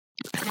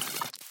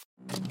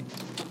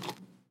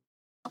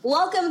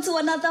Welcome to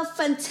another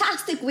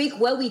fantastic week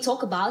where we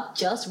talk about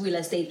just real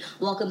estate.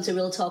 Welcome to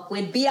Real Talk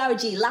with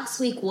BRG. Last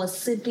week was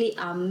simply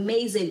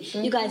amazing.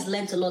 Mm-hmm. You guys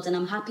learned a lot, and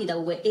I'm happy that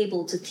we were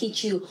able to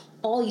teach you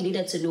all you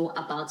needed to know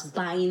about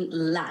buying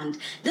land.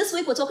 This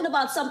week we're talking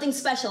about something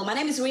special. My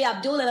name is Ria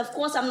Abdul, and of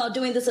course I'm not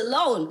doing this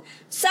alone.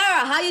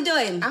 Sarah, how you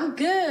doing? I'm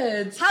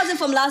good. How's it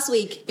from last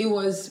week? It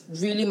was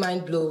really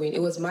mind-blowing.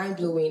 It was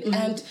mind-blowing. Mm-hmm.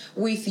 And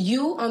with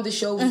you on the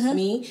show with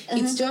me,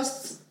 it's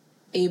just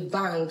a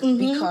bang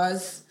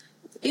because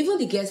even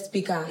the guest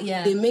speaker,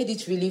 they made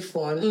it really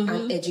fun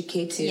and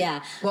educative.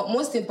 Yeah. But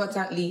most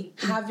importantly,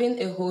 having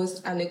a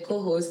host and a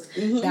co-host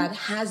that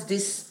has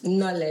this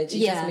knowledge,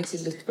 it just makes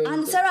it look very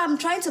And good. Sarah, I'm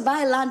trying to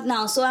buy land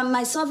now, so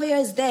my surveyor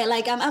is there.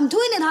 Like, I'm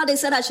doing it how they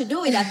said I should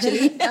do it,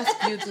 actually.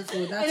 That's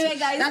beautiful. Anyway,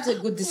 guys, that's a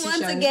good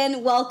decision. Once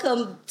again,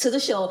 welcome to the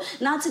show.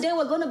 Now, today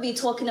we're going to be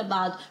talking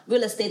about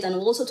real estate, and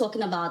we're also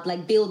talking about,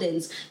 like,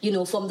 buildings, you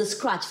know, from the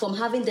scratch, from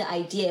having the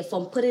idea,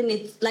 from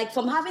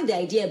having the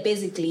idea,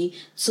 basically,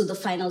 to the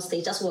final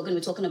stage. That's what we're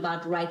going to be talking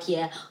about right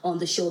here on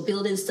the show,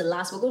 Buildings to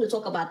Last. We're going to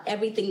talk about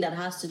everything that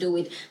has to do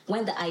with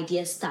when the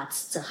idea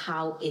starts to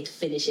how it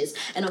finishes.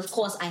 And of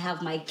course, I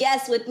have my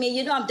guest with me.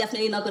 You know, I'm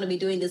definitely not going to be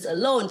doing this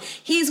alone.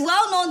 He's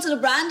well known to the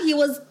brand. He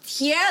was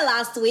here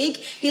last week.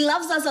 He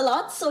loves us a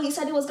lot, so he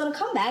said he was going to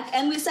come back,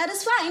 and we said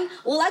it's fine.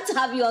 We'd like to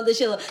have you on the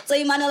show. So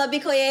Emmanuel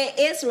Abikoye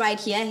is right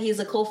here. He's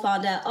a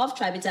co-founder of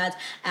Tribitat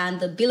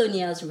and the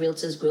Billionaires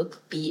Realtors Group,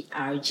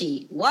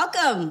 BRG.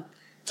 Welcome.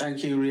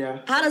 Thank you,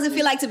 Ria. How does it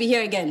feel like to be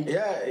here again?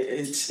 Yeah,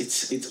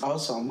 it's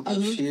awesome.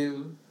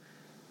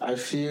 I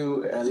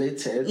feel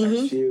elated.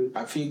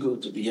 I feel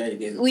good to be here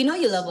again. We know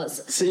you love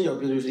us. Seeing your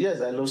beautiful,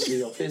 yes, I love seeing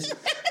your face.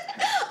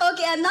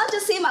 Okay, and not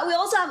just him, we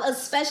also have a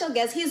special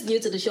guest. He's new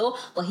to the show,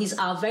 but he's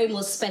our very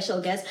most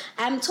special guest.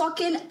 I'm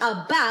talking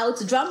about,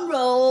 drum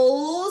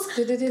rolls,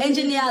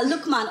 engineer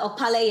Lukman of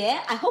Paleye.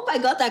 I hope I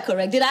got that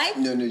correct. Did I?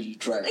 No, you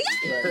tried.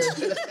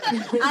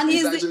 And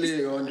he's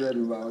actually 100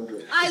 over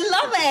 100. I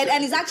love it.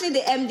 And he's actually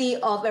the MD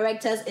of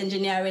Erectors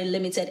Engineering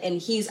Limited,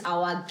 and he's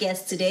our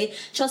guest today.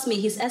 Trust me,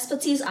 his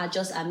expertise are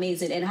just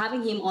amazing. And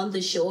having him on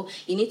the show,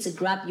 you need to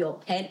grab your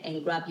pen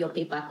and grab your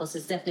paper because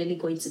it's definitely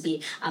going to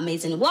be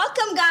amazing.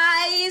 Welcome,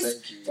 guys.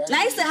 Thank you.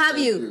 Nice to have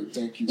you.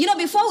 Thank you. You know,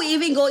 before we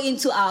even go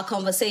into our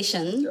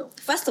conversation,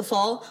 first of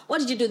all, what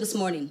did you do this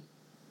morning?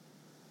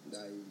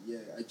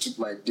 I keep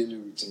my daily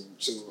routine,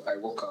 so I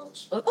work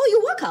out. Oh,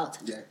 you work out?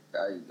 Yeah,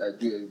 I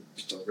do a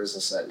bit of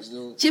exercise. You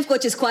know,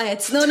 Chiefcoach is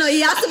quiet. No, he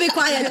has to be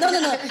quiet. No.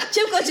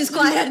 Chiefcoach is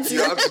quiet.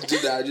 You have to do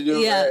that. You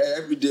know,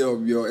 every day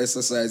of your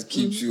exercise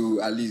keeps you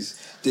at least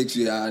takes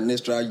you an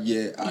extra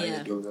year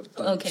ahead of the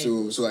time. Okay.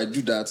 So I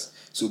do that.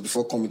 So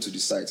before coming to the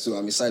site, so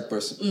I'm a site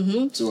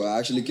person. So I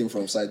actually came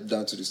from site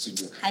down to the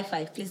studio. High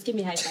five, please give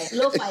me high five.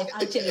 Low five,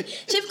 actually.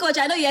 Chiefcoach,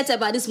 I know you had to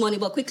about this morning,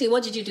 but quickly,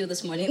 what did you do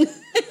this morning?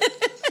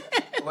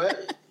 Well,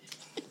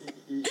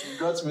 you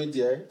got me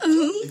there.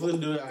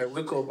 Even though I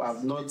wake up, I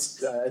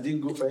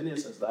didn't go for any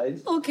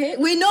exercise. Okay,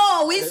 we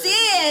know, we see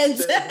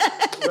it.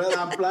 Well,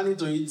 I'm planning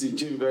to hit the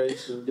gym very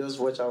soon. Just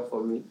watch out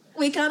for me.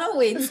 We cannot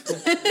wait.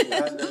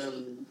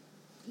 And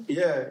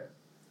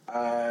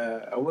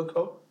I woke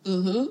up,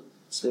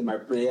 say my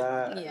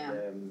prayer,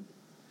 and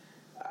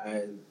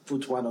I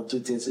put one or two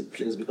things in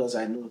place because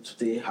I know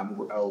today I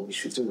will be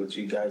shooting with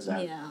you guys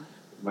and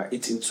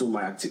eating to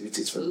my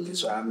activities for the day.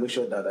 So I make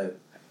sure that I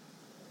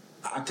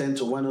attend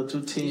to one or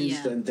two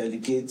things, then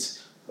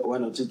delegate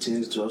one or two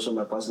things to also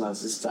my personal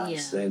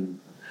assistants, then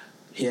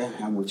here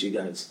I am with you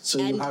guys. So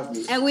you have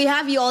me. And we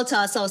have you all to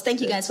ourselves. Thank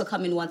you guys for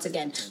coming once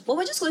again. But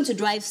we're just going to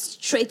drive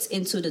straight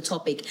into the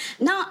topic.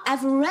 Now,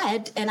 I've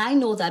read and I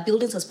know that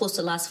buildings are supposed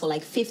to last for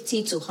like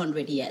 50 to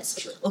 100 years.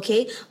 Sure.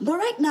 Okay? But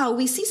right now,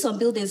 we see some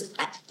buildings.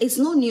 It's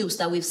no news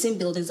that we've seen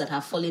buildings that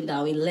have fallen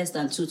down in less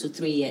than 2 to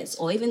 3 years,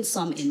 or even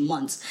some in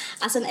months.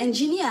 As an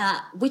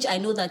engineer, which I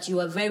know that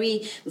you are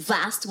very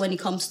vast when it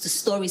comes to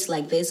stories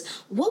like this,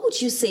 what would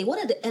you say? What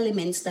are the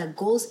elements that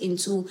goes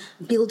into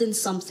building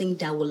something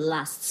that will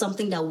last,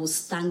 something that will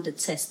stand the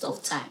test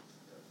of time?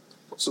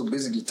 So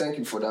basically, thank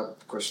you for that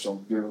question,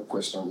 beautiful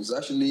question. It's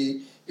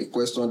actually a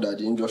question that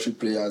the industry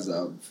players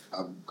have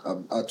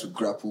had to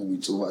grapple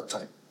with over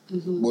time.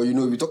 But you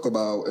know, we talk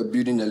about a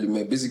building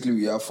element. Basically,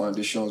 we have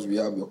foundations, we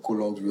have your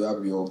columns, we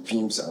have your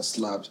beams and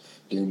slabs,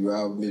 then you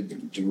have maybe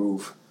the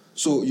roof.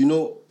 So, you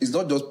know, it's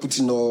not just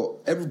putting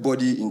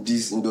everybody in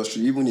this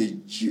industry, even a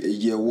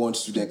year one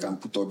student can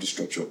put up the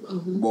structure.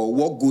 But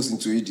what goes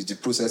into it is the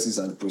processes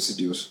and the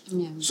procedures.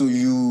 Yeah. So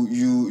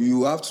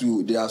you have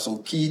to, there are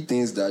some key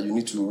things that you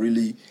need to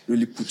really,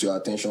 really put your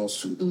attention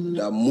to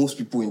that most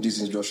people in this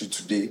industry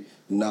today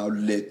now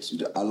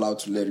allowed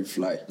to let it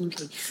fly.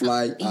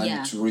 Fly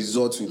and to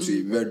result into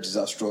a very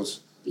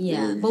disastrous.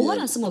 Yeah, but what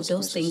are some of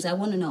those things? I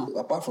want to know.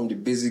 Apart from the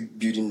basic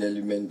building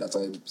element that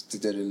I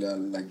stated earlier,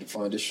 like the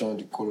foundation,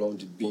 the column,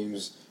 the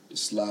beams, the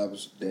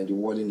slabs, then the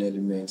walling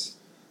elements,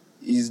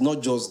 it's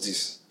not just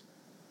this.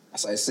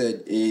 as I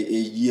said, a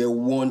year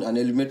one, an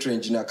elementary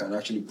engineer can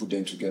actually put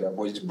them together.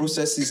 But it's the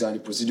processes and the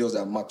procedures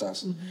that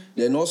matters.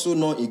 Then also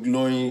not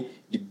ignoring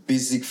the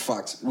basic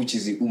fact, which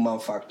is the human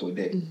factor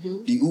there.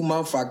 The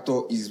human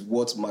factor is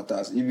what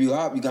matters. If you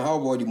can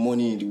have all the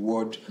money in the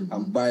world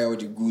and buy all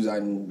the goods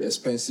and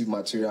expensive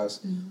materials,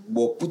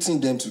 but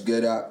putting them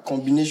together,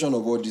 combination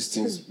of all these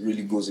things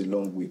really goes a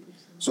long way.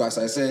 So as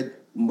I said,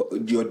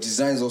 your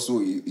design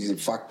also is a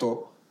factor.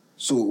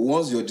 So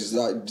once your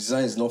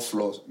design is not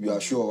flawed, you are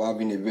sure of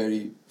having a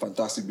very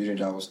fantastic building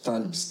that will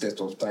stand the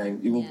test of time,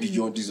 even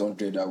beyond this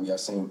 100 that we are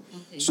saying.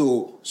 Okay.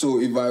 So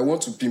if I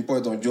want to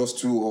pinpoint on just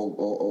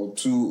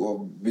two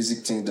of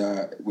basic things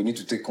that we need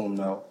to take home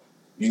now,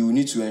 you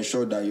need to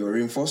ensure that your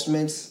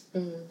reinforcement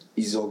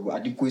is of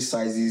adequate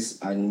sizes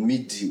and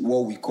meet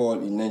what we call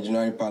in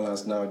engineering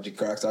parlance now, the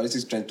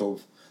characteristic strength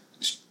of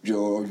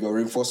your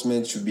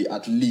reinforcement should be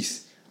at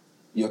least,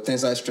 your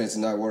tensile strength,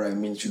 now what I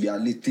mean, should be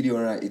at least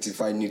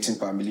 385 Newton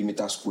per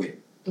millimeter square.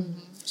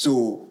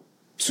 So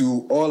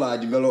to all our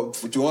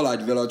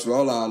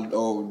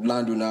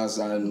landowners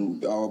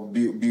and our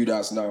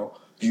builders now,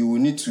 you will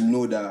need to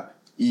know that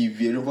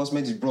if your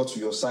reinforcement is brought to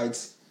your site,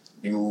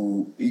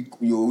 you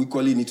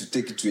equally need to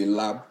take it to a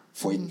lab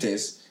for a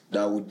test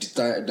that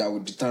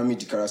would determine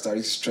the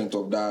characteristic strength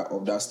of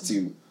that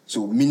steel.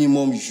 So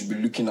minimum you should be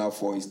looking out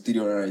for is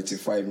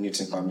 385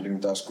 Newton per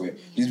millimeter square.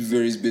 This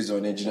varies based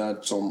on engineer.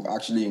 Some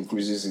actually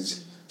increases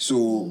it.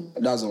 So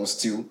that's on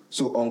steel.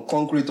 So on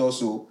concrete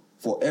also,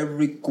 for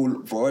every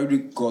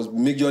because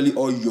majorly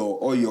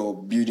all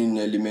your building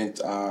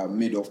elements are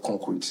made of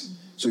concrete.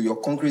 So your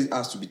concrete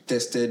has to be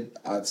tested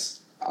at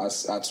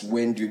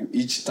when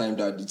each time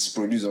that it's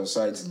produced on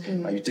site,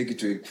 and you take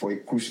it for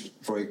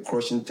a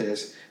crushing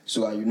test.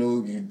 So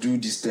you do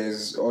these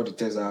tests, all the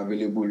tests are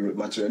available,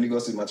 material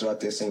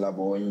testing lab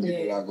or in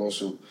the lab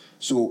also.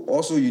 So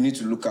also you need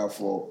to look out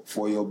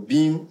for your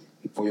beam,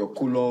 for your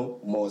column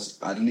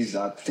must at least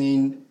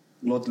attain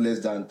not less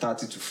than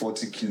 30 to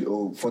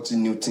 40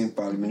 Newton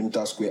per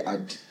millimeter square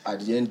at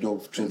the end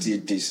of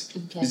 28 days.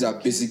 Okay. These are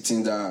basic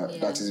things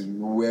that is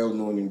well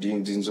known in the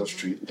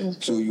industry.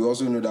 So you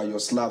also know that your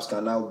slabs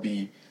can now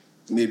be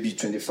maybe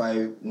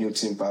 25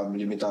 Newton per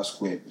millimeter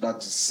square. That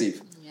is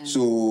safe. Yeah.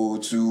 So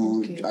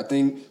I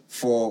think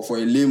for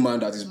a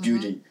layman that is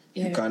building,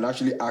 you can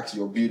actually ask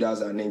your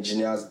builders and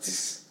engineers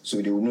this. So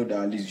they will know that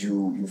at least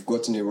you've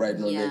gotten the right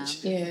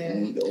knowledge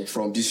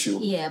from this show.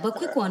 Yeah, but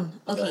quick one.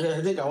 Okay.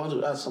 I think I want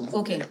to add something.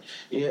 Okay.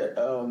 Yeah.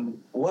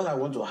 What I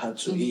want to add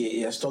to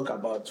he has talked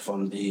about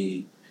from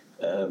the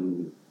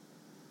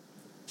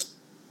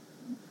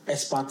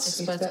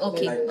experts.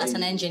 Okay. As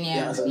an engineer.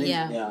 Yeah, as an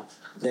engineer.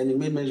 Then he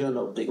made mention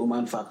of the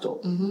human factor.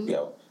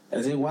 Yeah.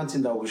 I think one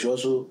thing that we should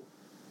also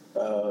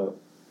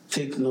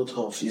take note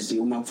of is the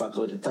human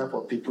factor, the type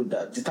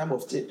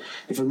of thing.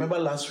 If you remember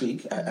last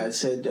week, I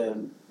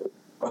said.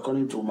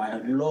 According to my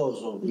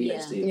laws of real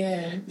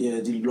estate,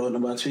 the law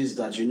number 2 is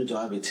that you need to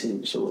have a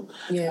team. So,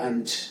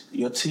 and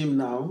your team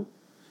now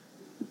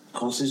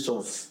consists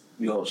of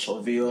your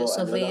surveyor and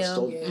other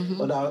stuff.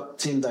 Other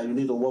team that you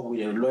need to work with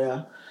a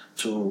lawyer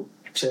to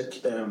check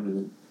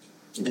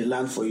the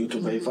land for you to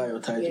verify your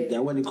title.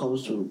 Then when it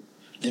comes to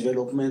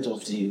development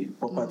of the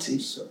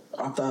property,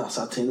 after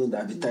ascertaining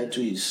that the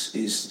title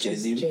is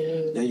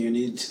genuine, then you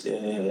need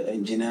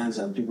engineers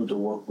and people to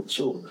work with.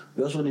 So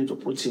we also need to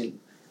put in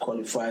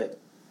qualified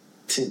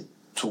team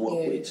to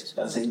work with.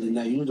 As an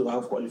engineer, you need to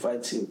have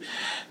qualified team.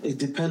 It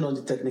depends on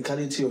the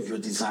technicality of your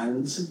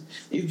designs.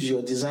 If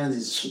your design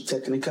is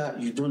technical,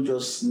 you don't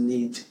just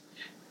need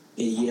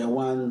a year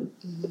one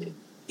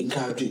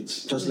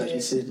graduate. Just like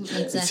you said,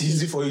 it's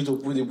easy for you to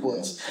put in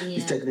points.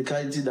 The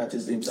technicality that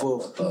is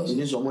involved, you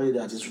need somebody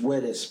that is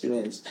well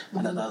experienced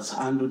and that has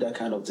handled that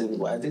kind of thing.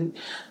 But I think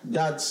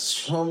that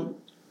some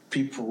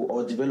people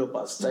or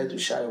developers try to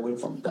shy away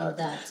from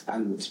that.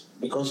 And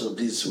because of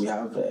this, we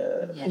have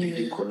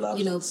building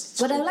collapse.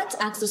 But I would like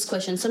to ask this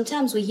question.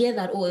 Sometimes we hear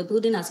that, a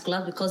building has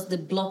collapsed because the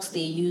blocks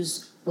they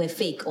use were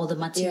fake or the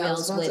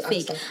materials were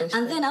fake.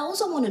 And then I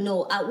also want to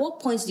know, at what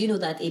point do you know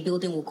that a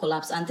building will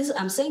collapse? And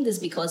I'm saying this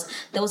because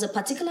there was a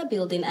particular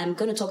building, I'm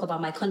going to talk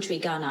about my country,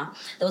 Ghana.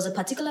 There was a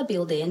particular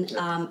building,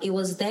 it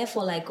was there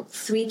for like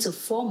 3 to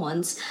 4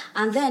 months,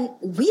 and then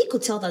we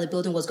could tell that the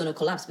building was going to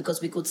collapse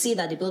because we could see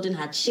that the building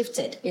had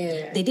shifted.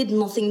 They did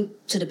nothing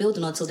to the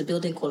building until the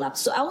building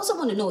collapsed. So I also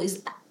want to know,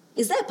 is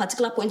there a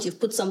particular point you've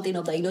put something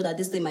up that you know that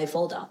this thing might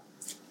fall down?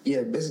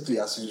 Yeah, basically,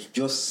 as you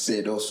just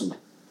said also,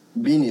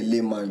 being a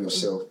layman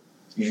yourself,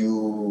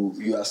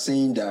 you are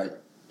saying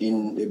that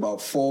in about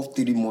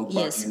 3 months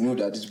back, you know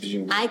that this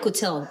building. I could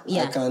tell.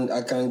 Yeah,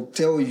 I can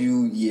tell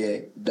you.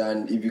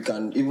 Then if you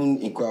can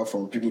even inquire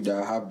from people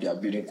that have their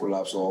building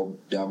collapse or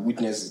they have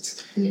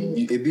witnessed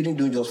it, a building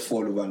don't just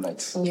fall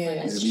overnight.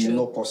 It's really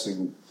not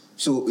possible.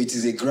 So it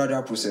is a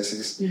gradual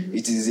process.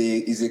 It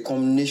is a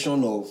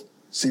combination of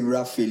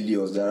several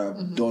failures that are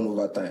done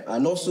over time,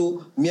 and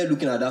also mere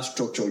looking at that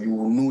structure, you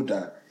will know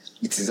that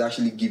it is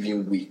actually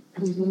giving way.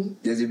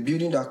 There's a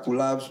building that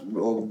collapsed,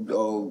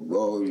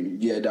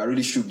 that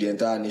really shook the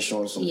entire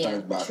nation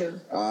sometimes back.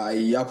 I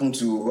happen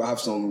to have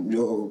some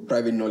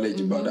private knowledge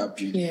about that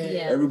building.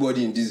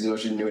 Everybody in this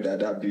industry knew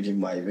that building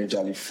might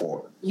eventually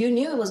fall. You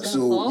knew it was going to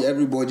fall? So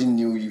everybody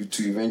knew you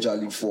to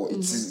eventually fall.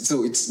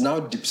 So it's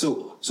now deep.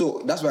 So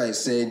that's why I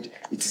said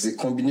it is a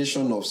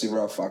combination of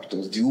several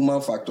factors. The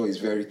human factor is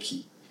very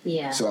key.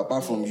 So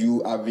apart from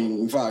you having,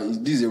 in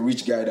fact, this is a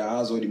rich guy that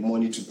has all the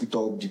money to put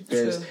up the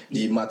best,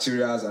 the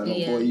materials and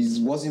all, but he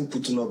wasn't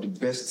putting up the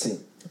best thing.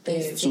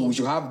 So we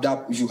should have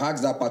that. We should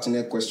ask that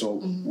pertinent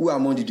question: who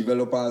among the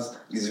developers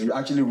is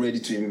actually ready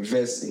to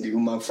invest in the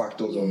human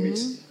factors of it?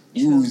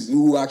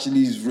 Who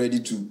actually is ready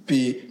to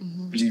pay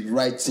the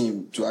right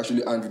team to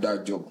actually handle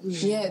that job?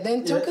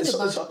 Then talking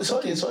about...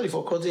 Sorry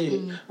for cutting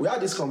you. We had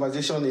this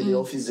conversation in the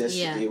office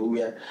yesterday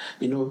where,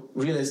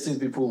 real estate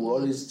people,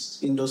 always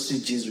industry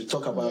G's, we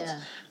talk about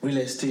real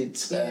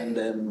estate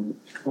and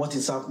what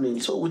is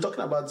happening. So we're talking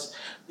about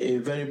a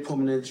very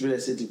prominent real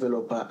estate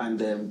developer,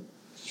 and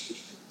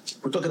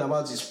we're talking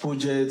about his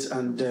project,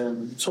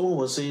 and someone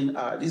was saying,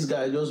 this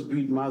guy just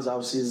built mass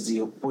houses,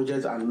 the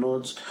projects are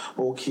not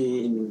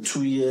okay, in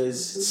 2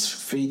 years, it's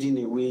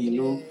fading away,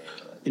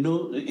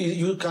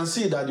 you can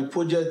see that the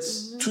project,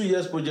 2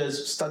 years project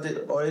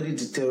started already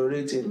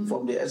deteriorating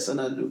from the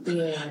external look.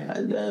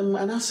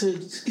 And I said,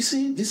 you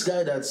see, this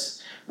guy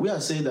that we are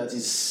saying that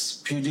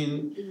is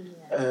building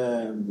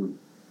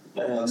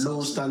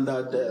low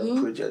standard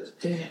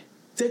project.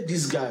 Take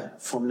this guy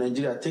from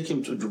Nigeria, take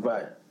him to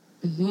Dubai.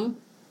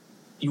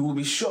 You will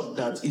be shocked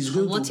that he's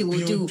going to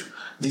build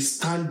the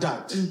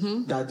standard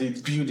that they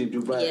build in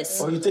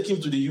Dubai. Or you take him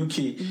to the UK,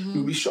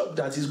 you'll be shocked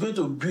that he's going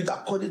to build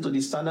according to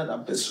the standard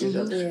and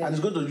persuasion, and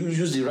he's going to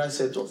use the right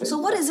set of. So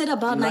what is it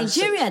about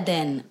Nigeria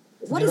then?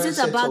 What is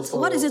it about?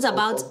 What is it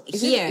about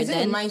here? Is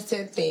it a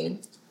mindset thing?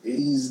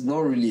 It's not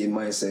really a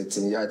mindset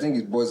thing. I think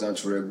it boils down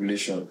to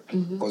regulation.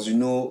 Because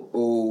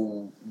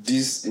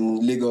this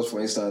in Lagos, for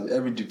instance,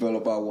 every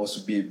developer wants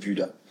to be a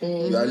builder.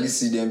 You hardly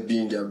see them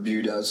being their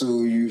builder.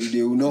 So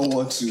they will not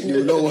want to.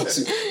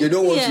 They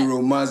don't want to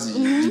romance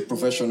the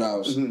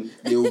professionals.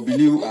 They will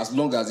believe as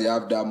long as they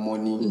have that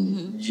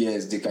money,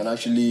 yes, they can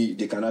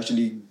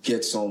actually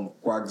get some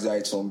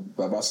quackside, some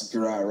Baba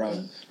Sikira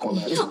around.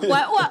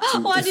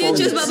 Why do you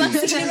choose Baba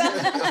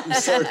Sikira? I'm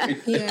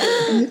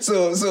sorry.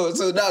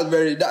 So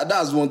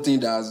that's one thing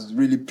that has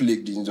really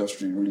plagued the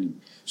industry, really.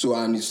 So,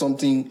 and it's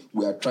something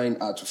we are trying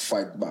hard to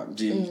fight back.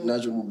 The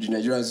Nigerian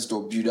Institute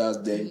of Builders,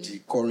 the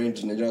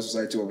current Nigerian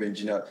Society of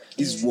Engineers,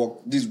 this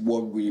work,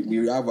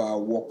 we have our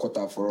work cut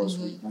out for us.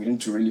 We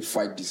need to really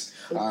fight this.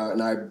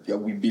 And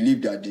we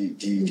believe that the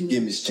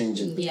game is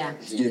changing. The game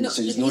is changing.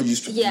 It's not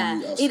used to be.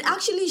 It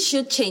actually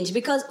should change,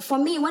 because for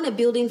me, when a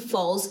building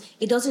falls,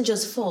 it doesn't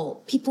just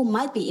fall. People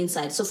might be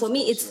inside. So for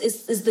me,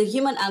 it's the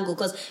human angle,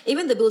 because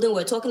even the building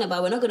we're talking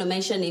about, we're not going to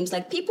mention names,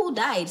 like people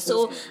died.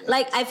 So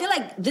I feel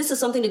like this is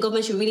something the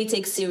government should really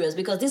take serious,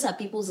 because these are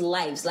people's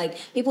lives. Like,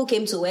 people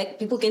came to work,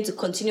 people came to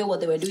continue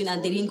what they were doing,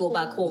 and they didn't go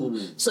back home.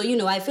 So,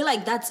 I feel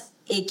like that's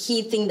a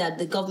key thing that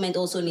the government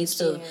also needs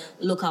to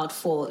look out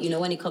for,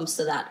 when it comes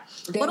to that.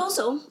 Then, but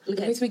also,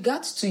 with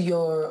regards to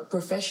your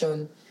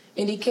profession,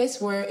 in the case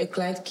where a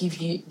client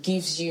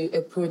gives you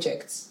a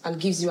project and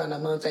gives you an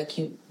amount, like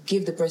you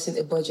give the person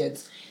a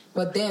budget,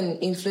 but then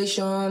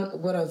inflation,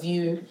 what have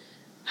you,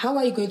 how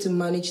are you going to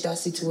manage that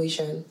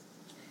situation?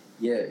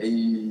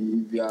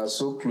 If you are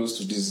so close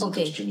to this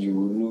industry, you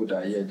will know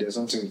that there's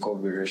something called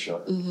variation.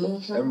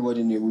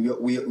 Everybody knew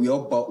we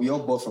all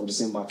bought from the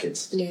same market.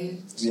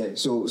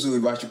 So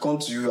if I should come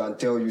to you and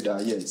tell you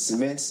that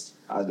cement,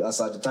 as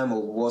at the time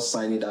of us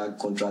signing that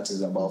contract,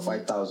 is about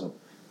 5,000,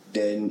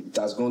 then it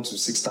has gone to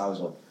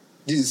 6,000.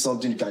 This is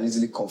something you can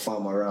easily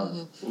confirm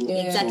around.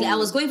 Exactly. I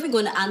was going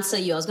to answer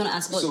you. I was going to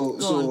ask.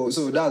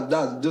 So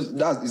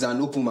that is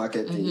an open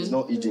market thing. It's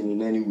not hidden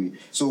in any way.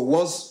 So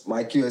once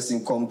my QS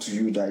team come to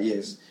you that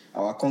yes,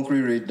 our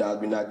concrete rate that has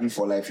been agreed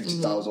for like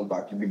 50,000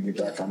 per cubic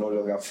meter can no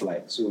longer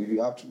fly. So we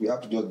have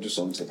to just do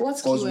something,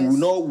 because we will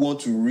not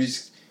want to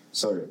risk.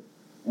 We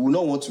will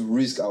not want to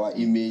risk our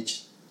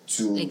image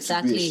to do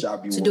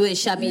a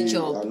shabby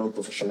job.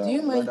 Do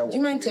you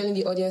mind telling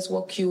the audience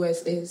what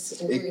QS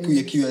is?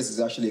 A QS is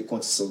actually a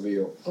quantity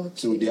surveyor.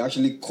 So they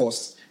actually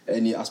cost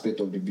any aspect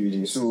of the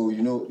building. So,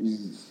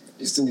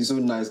 this thing is so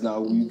nice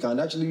now. You can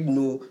actually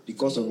know the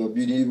cost of your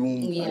building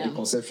even at the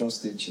conception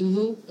stage.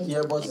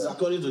 But it's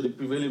according to the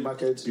prevailing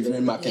market.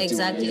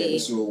 Exactly.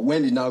 So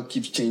when it now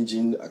keeps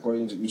changing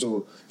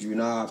so you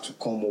now have to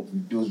come up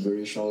with those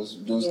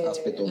variations, those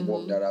aspects of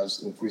work that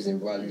has increased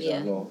in value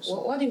and all. So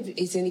what if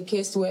it's in a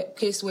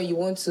case where you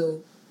want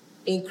to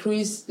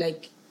increase,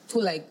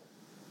 put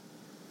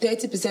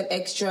 30%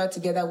 extra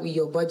together with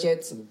your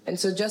budget. And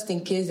so just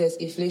in case there's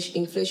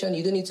inflation,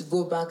 you don't need to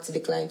go back to the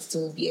clients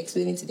to be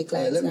explaining to the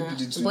clients.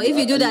 But if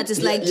you do that,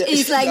 it's like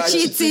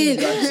cheating.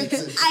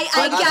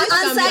 I can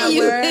answer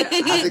you.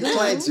 As a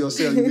client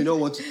yourself, you may not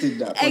want to take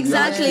that.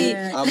 Exactly.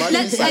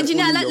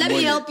 Engineer, let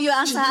me help you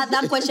answer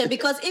that question,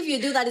 because if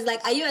you do that, it's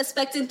like, are you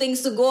expecting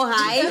things to go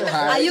high?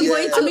 Are you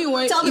going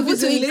to tell people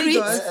to increase?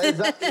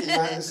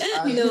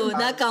 Exactly. No,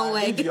 that can't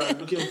work. If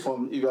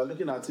you are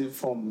looking at it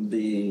from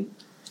the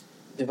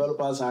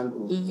developers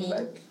angle,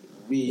 like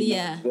we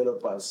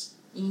developers,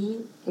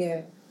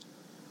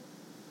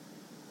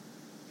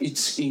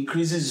 it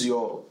increases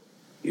your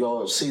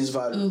sales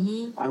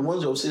value, and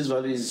once your sales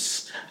value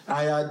is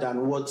higher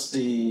than what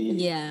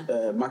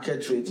the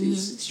market rate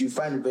is, you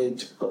find it very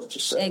difficult to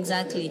sell.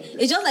 Exactly.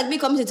 It's just like me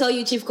coming to tell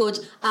you, Chief Coach,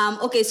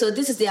 okay, so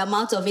this is the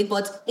amount of it,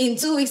 but in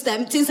 2 weeks'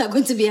 time, things are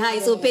going to be high,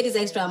 so pay this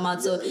extra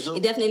amount. So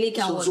it definitely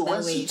can work that way. So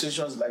when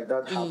situations like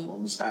that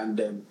happens,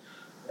 and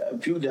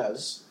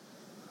builders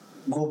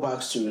go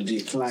back to the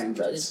client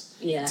that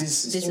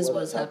this is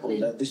what's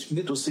happening. That they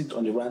need to sit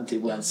on the round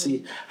table and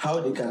see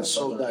how they can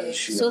solve that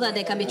issue, so that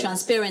there can be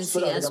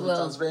transparency as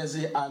well. And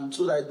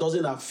so that it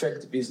doesn't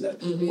affect the business.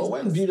 But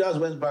when builders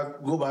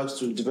go back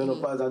to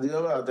developers, and the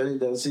developers are telling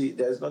them, see,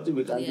 there's nothing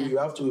we can do. You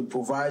have to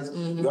improvise.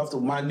 You have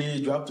to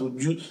manage. You have to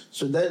do.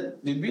 So then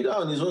the builder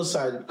on his own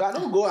side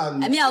cannot go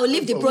and. I will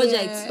leave the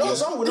project. No,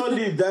 some will not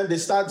leave. Then they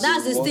start.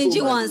 That's the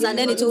stingy ones, and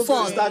then it will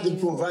fall. Start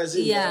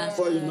improvising.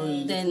 Before you know,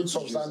 you put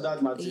some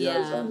standard materials.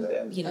 And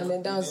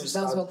then that's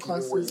what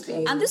causes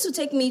it. And this will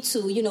take me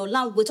to,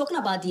 now we're talking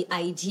about the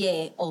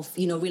idea of,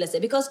 real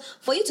estate. Because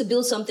for you to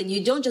build something,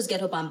 you don't just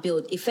get up and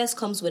build. It first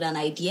comes with an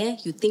idea.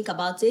 You think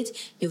about it.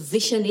 You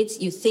vision it.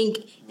 You think,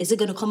 is it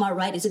going to come out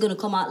right? Is it going to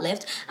come out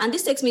left? And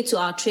this takes me to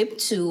our trip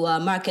to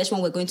Marrakesh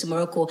when we're going to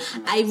Morocco.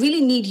 I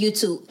really need you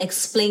to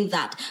explain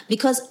that,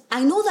 because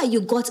I know that you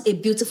got a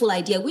beautiful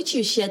idea, which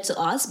you shared to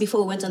us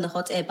before we went on the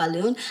hot air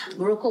balloon.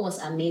 Morocco was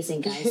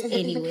amazing, guys,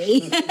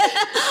 anyway.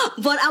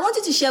 But I want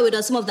you to share with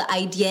us some of the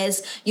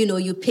ideas,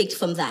 you picked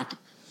from that.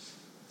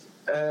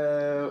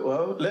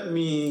 Well,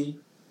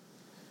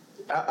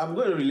 I'm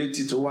going to relate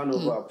it to one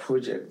of our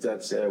projects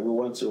that we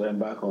want to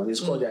embark on.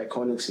 It's called the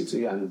Iconic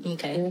City, and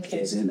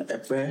it's in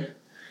Engr.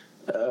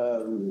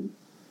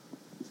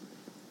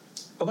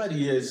 Over the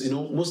years,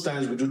 most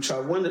times we do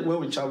travel.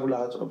 When we travel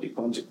out of the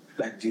country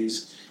like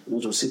this,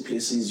 to see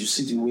places, you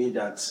see the way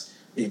that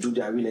they do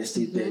their real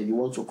estate there. You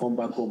want to come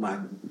back home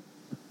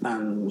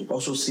and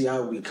also see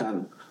how we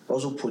can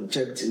also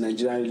project the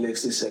Nigerian real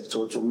estate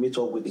sector to meet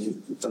up with the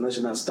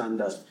international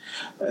standards.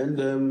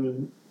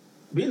 And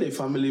being a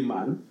family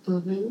man,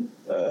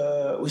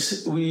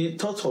 we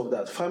thought of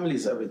that. Family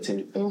is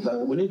everything.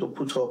 That we need to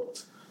put up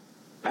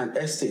an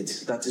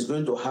estate that is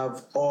going to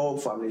have all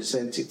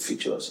family-centric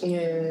features.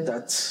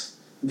 That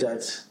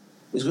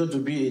is going to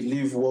be a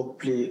live, work,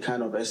 play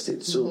kind of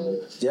estate.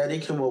 So the idea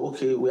came up,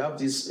 okay, we have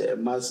this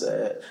mass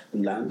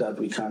land that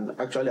we can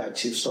actually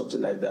achieve something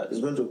like that.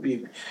 It's going to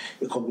be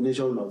a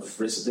combination of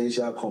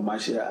residential,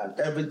 commercial, and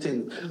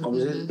everything.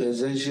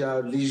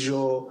 Residential,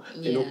 leisure,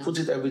 put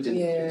it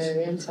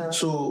everything.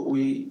 So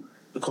we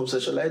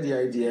conceptualize the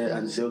idea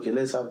and say, okay,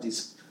 let's have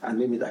this and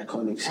name it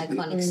Iconic City.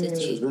 Iconic City.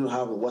 So it's going to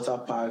have a water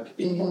park,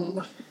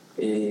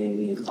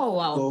 a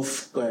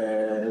golf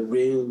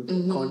range,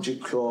 country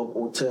club,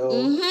 hotel,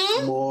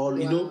 mall,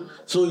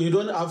 so you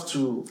don't have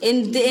to...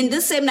 In the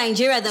same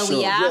Nigeria that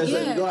we are?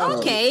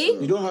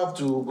 You don't have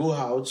to go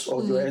out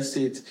of your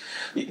estate.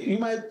 You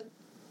might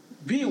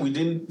be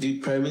within the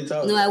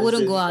perimeter. No, I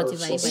wouldn't go out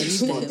if I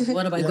live there.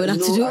 What am I going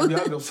to do? And you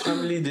have your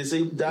family, they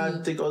say,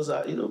 Dad, take us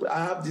out.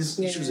 I have these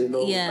issues with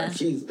my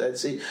kids that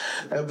say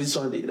every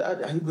Sunday,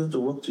 Dad, are you going to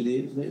work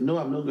today? No,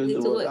 I'm not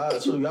going to work.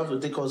 So you have to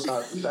take us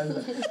out.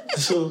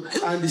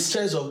 And the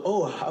stress of,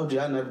 how do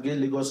I navigate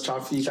Lagos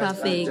traffic?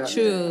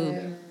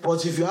 True.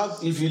 But if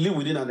you live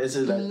within an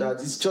estate like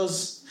that, it's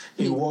just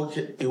a walk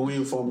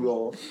away from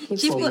your...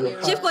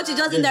 Chiefcoach is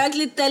just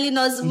indirectly telling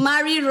us,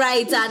 marry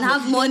right and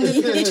have money.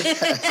 It's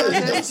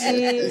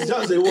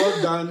just a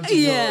walk down to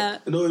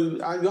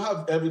and you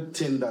have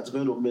everything that's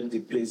going to make the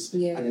place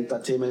an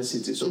entertainment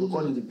city. So we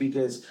call it the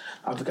biggest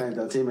African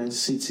entertainment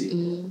city.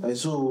 And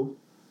so,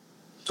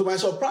 to my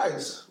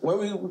surprise, when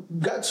we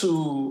got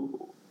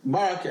to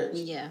Marrakesh,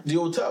 the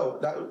hotel,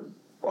 that,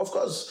 of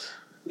course,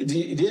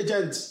 the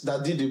agent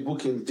that did the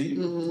booking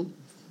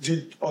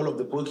did all of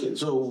the booking.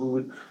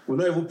 So we're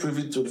not even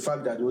privy to the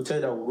fact that the hotel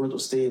that we're going to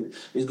stay in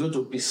is going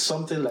to be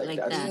something like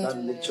that in that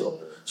nature.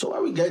 So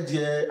when we get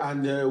there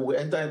and we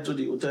enter into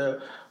the hotel,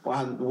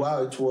 and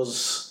it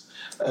was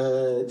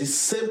the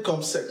same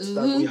concept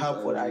that we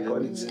have for the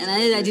Iconic City. And I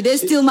know that, did they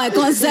steal my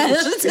concept?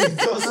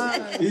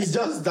 It's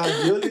just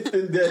that the only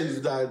thing there is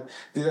that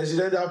the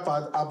residential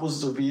part happens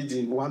to be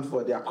the one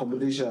for the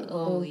accommodation.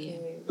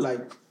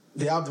 Like,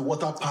 they have the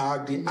water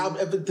park, they have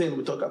everything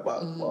we talk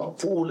about,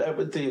 pool,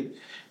 everything.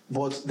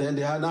 But then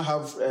they now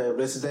have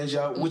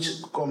residential,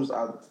 which comes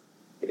out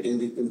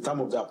in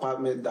terms of the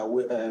apartment that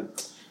we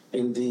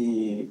in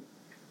the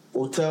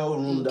hotel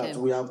room that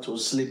we have to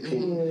sleep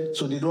in.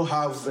 So they don't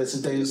have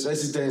residence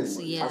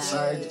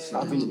aside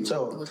having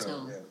hotel.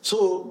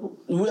 So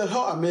we are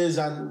all amazed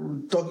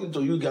and talking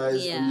to you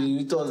guys.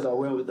 We thought that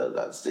when we did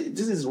that,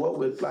 this is what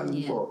we're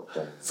planning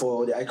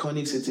for the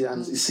iconic city.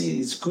 And you see,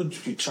 it's good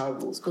to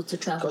travel. It's good to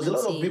travel. Because a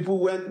lot of people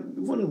went,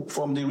 even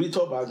from the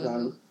retail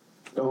background,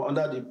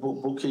 under the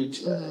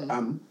bocage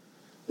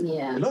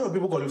a lot of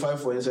people qualify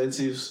for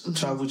incentives,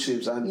 travel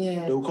trips, and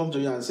they will come to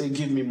you and say,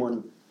 give me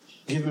money.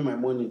 Give me my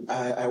money.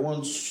 I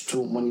want to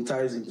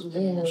monetize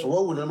it. So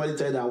what we normally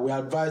tell them, we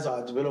advise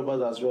our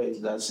developers as well,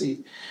 is that,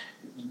 see,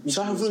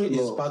 traveling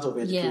is part of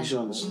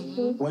education.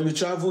 When you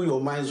travel, your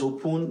mind's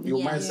open, your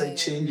mindset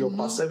change, your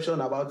perception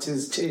about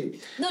things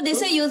change. No, they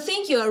say you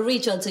think you're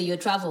rich until you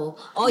travel,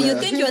 or you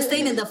think you're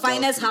staying in the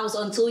finest house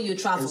until you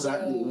travel.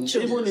 Exactly.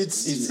 Even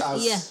it's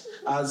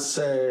as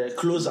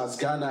close as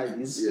Ghana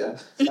is.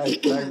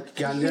 Like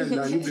Ghanaian,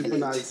 now you people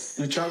now,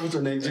 you travel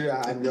to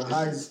Nigeria and your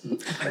eyes, you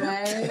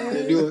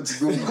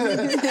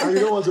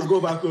don't want to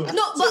go back home.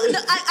 No, but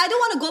I don't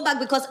want to go back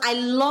because I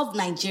love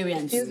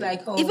Nigerians. Feels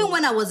like home. Even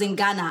when I was in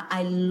Ghana,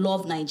 I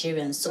love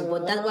Nigerians. So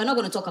but we're not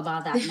going to talk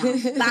about that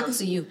now. Back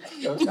to you.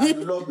 I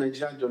love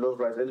Nigerian jollof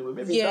rice anyway.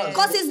 Maybe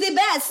because it's the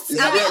best.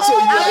 Are we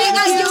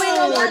arguing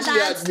over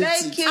that?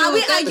 Thank you. Are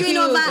we arguing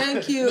over that?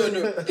 Thank you.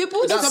 No.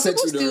 People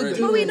still do.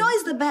 But we know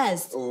it's the best.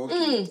 Oh,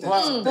 okay.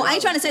 But are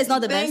you trying to say it's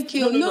not the best? Thank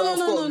you.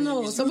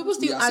 No. Some people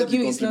still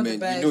argue it's not the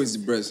best. You know it's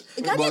the best.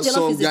 But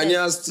some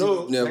Ghanaians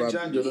still never.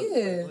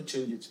 Don't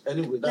change it.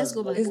 Anyway, let's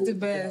go back. It's the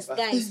best.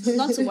 Guys,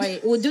 not to worry.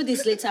 We'll do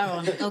this later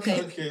on.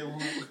 Okay.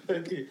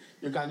 Okay.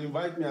 You can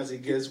invite me as a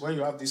guest when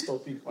you have this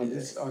topic on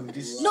this.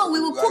 No,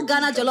 we will cook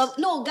Ghana jollof.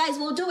 No, guys,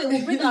 we'll do it.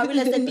 We'll bring our real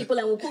estate people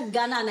and we'll cook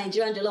Ghana and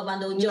Nigerian jollof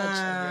and they'll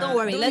judge. Don't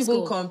worry, let's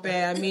go.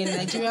 Compare. I mean,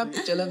 Nigerian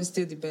jollof is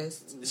still the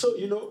best. So,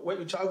 when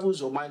you travel,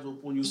 your mind's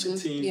open, you see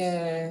things.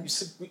 You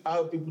see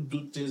how people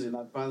do things in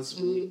advance.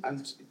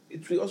 And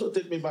it will also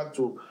take me back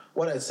to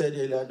what I said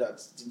earlier, that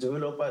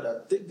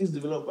this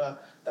developer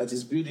that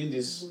is building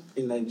this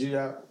in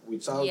Nigeria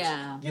without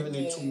giving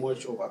it too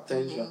much of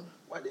attention.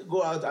 When they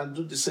go out and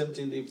do the same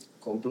thing, they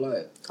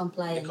comply and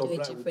do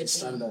it with the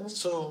standards.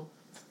 So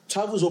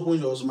travel's open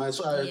your mind.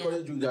 So I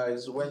encourage you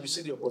guys, when you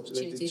see the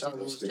opportunity,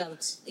 travel.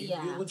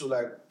 You'll be able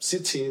to see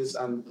things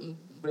and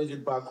bring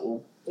it back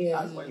home.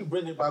 And when you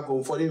bring it back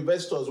home, for the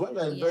investors, when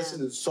you're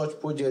investing in such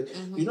project,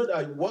 you know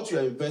that what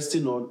you're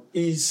investing on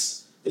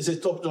is a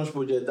top-notch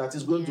project that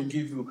is going to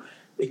give you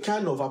a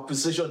kind of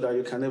appreciation that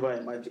you can never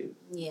imagine.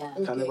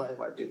 Never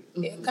imagine.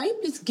 Can you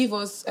please give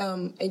us,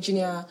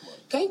 engineer,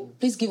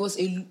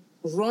 a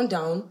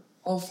rundown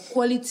of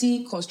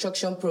quality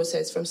construction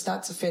process from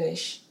start to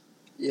finish?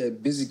 Yeah,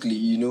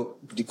 basically,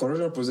 the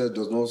construction process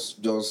does not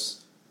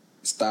just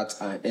start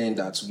and end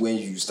at when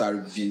you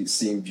start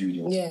seeing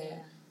buildings.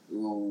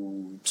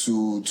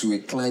 To a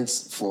client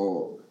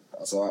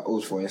as our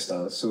host, for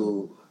instance.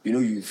 So,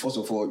 you first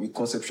of all, you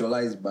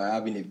conceptualize by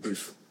having a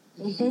brief.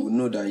 You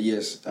know that,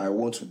 yes, I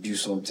want to do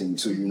something.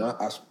 So you know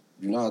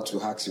how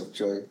to ask your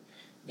choice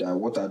that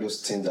what are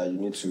those things that you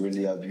need to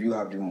really have. Do you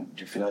have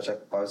the financial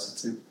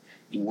capacity?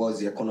 What's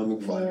the economic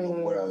value of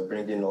what I'm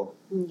bringing up?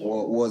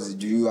 What's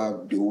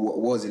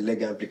the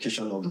legal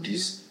implication of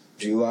this?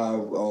 Do you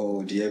have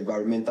the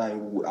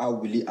environmental? How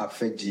will it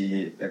affect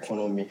the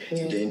economy?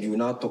 Then you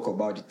now talk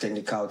about the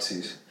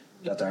technicalities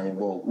that are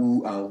involved.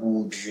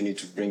 Who do you need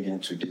to bring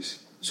into this?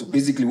 So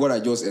basically, what I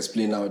just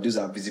explained now, these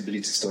are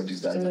visibility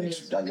studies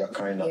that you are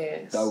carrying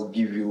out. That will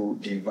give you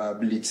the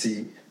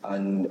viability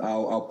and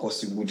how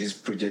possible this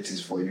project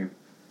is for you.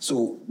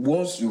 So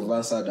once you've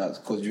answered that,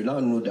 because you now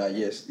know that,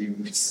 yes, if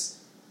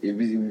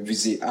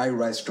it's a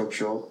high-rise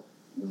structure,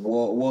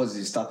 what's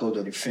the status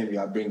of the firm you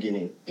are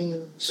bringing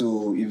in?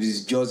 So if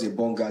it's just a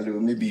bungalow,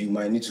 maybe you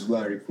might need to go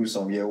and recruit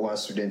some year one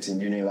students in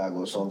Unilag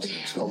or something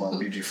to come and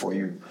build it for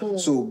you.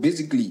 So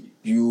basically,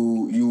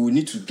 you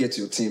need to get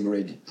your team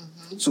ready.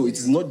 So it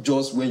is not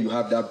just when you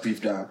have that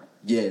brief that,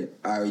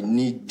 I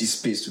need this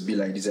space to be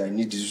like this, I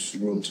need this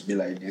room to be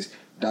like this.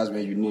 That's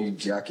when you need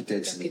the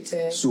architects.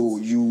 So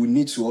you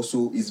need to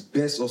also, it's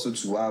best also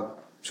to have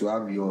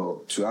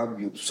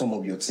some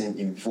of your team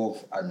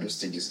involved at those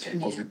stages,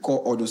 because we call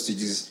all those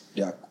stages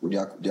they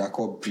are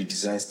called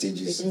pre-design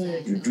stages.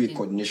 You do a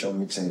coordination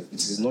meeting. It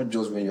is not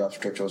just when you have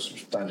structures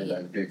standing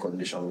that you do a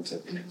coordination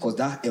meeting, because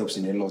that helps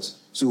in a lot.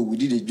 So we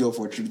did a job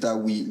for a trip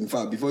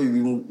that before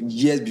you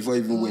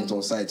even went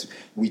on site,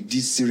 we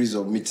did series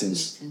of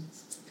meetings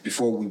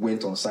before we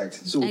went on site.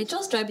 So I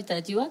just drive it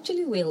that you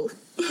actually will.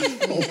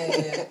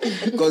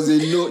 Because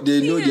they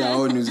know their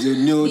owners, they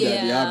know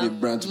that they have a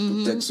brand to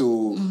protect.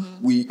 So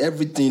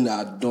everything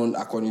are done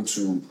according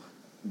to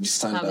the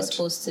standard. How it's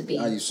supposed to be.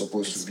 How it's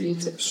supposed to be.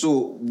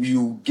 So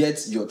you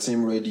get your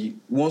team ready.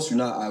 Once you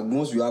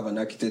have an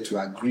architect to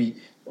agree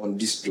on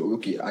this,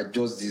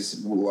 adjust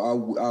this.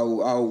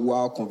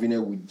 How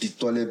convenient would the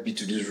toilet be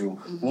to this room?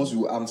 Once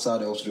you answer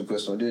the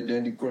question,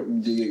 then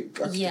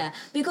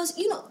because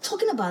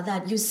talking about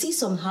that, you see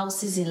some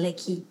houses in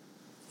Lekki.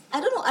 I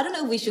don't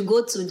know if we should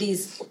go to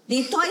this.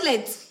 The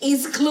toilet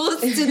is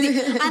close to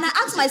the... And I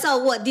asked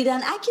myself, what? Did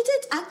an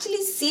architect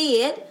actually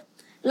say it?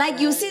 Like,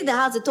 you see the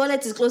house, the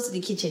toilet is close to the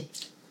kitchen.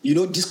 You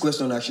know, this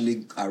question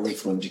actually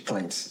arose from the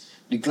clients.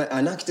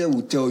 An architect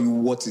will tell you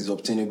what is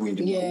obtainable in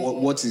the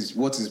what is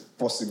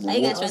possible. Are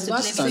you guys trying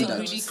what to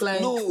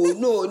standard? No.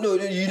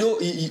 You know,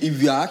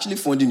 if you are actually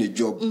funding a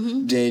job,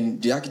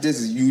 then the architect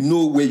you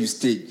know where you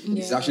stay.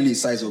 It's actually the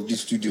size of this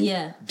studio.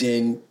 Yeah.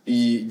 Then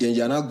they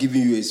are now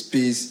giving you a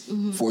space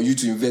for you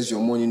to invest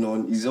your money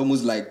on. It's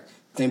almost like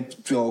 10,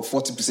 12,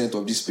 40%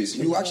 of this space.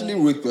 You actually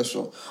raise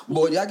question.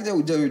 But the architect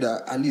will tell you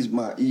that, at least,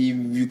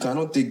 if you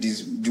cannot take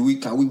this,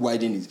 can we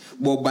widen it?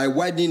 But by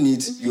widening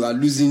it, you are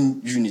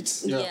losing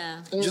units.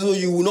 Yeah. So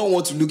you will not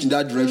want to look in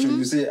that direction.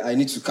 You say, I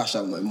need to cash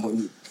out my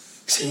money.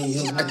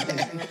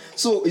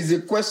 So it's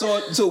a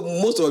question. So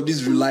most of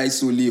this relies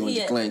solely on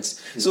the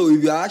clients. So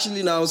if you are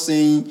actually now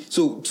saying,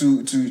 so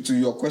to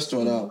your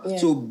question now,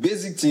 so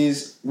basic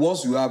things,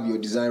 once you have your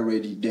design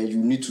ready, then you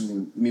need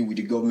to meet with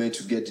the government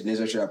to get the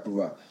necessary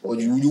approval. Or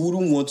you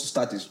wouldn't want to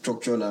start a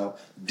structure now,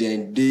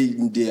 then day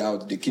in, day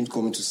out, they keep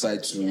coming to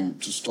site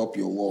to stop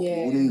your work.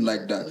 You wouldn't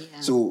like that.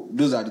 So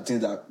those are the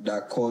things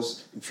that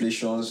cause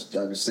inflations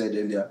that we said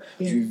earlier.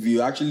 If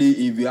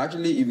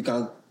you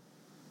can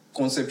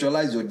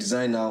conceptualize your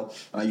design now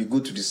and you go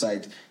to the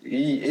site,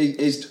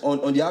 it's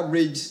on the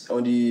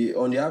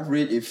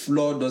average a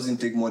floor doesn't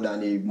take more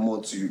than a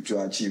month to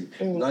achieve.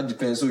 That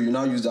depends. So you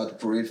now use that to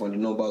prorate from the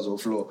numbers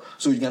of floor.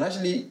 So you can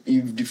actually,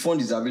 if the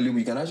fund is available,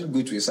 you can actually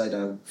go to a site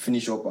and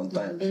finish up on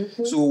time.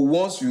 So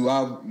once you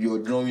have your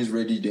drawings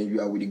ready, then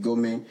you are with the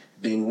government.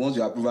 Then once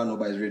your approval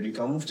number is ready, you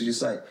can move to the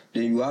site.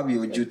 Then you have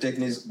your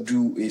geotechnics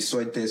do a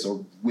soil test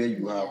of where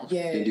you are.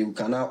 Then they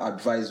can now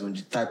advise on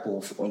the type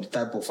of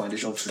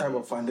foundation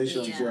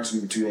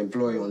to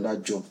employ on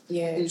that job.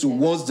 So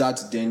once that,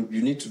 then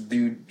you need to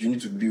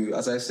build.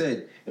 As I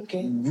said,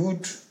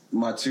 good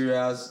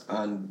materials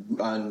and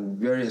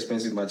very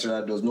expensive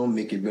material does not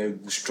make a very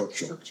good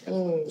structure.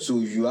 So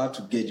you have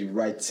to get the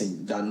right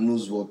thing that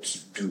knows what to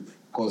do.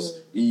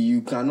 Because you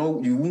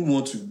won't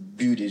want to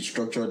build a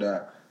structure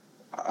that,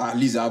 at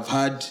least I've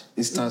had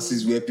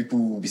instances where people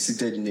will be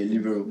seated in a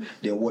living room,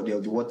 then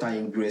the water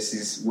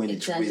ingresses when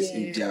it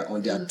rains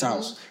on their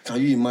tiles.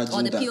 Can you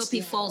imagine that? Or the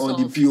POP falls off.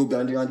 The POP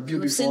and the POP We've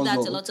falls seen that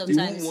off. a lot of they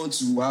times. Won't want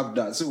to have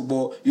that. So,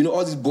 but you know,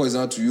 all this boils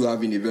down to you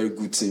having a very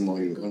good team on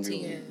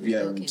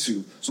your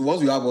too. So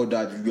once you have all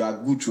that, you are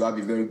good to have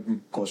a very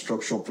good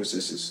construction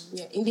processes.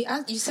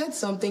 Yeah. You said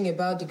something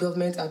about the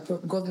government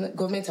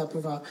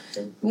approval.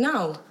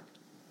 Now,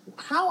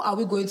 how are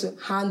we going to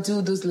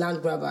handle those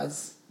land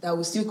grabbers that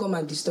will still come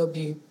and disturb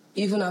you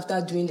even after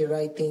doing the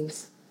right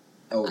things?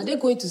 Are they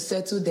going to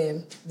settle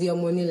them, their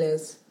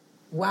moneyless,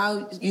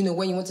 while,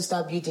 when you want to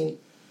start building,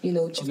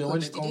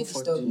 Chiefcoach, did they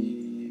disturb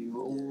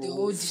you? The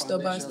whole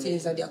disturbance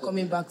things, and they are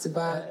coming back to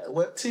back.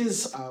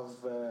 Things have...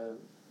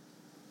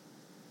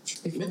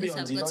 maybe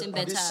on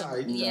this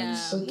side,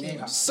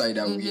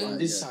 on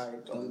this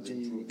side, on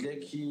the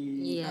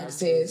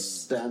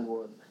Lekki,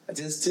 downward, I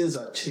think things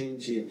are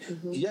changing.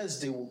 Yes,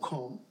 they will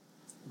come,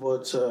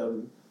 but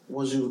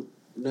once you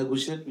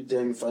negotiate with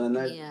them, you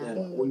finalize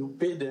them. When you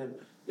pay them,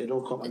 they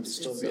don't come and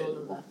disturb you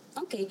anymore.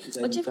 Okay,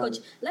 but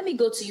Chiefcoach, let me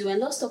go to you and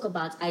let's talk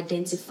about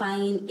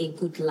identifying a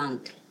good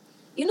land.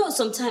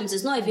 Sometimes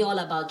it's not even all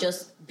about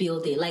just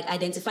building, like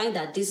identifying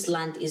that this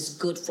land is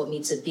good for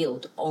me to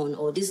build on,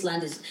 or this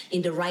land is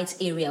in the right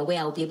area where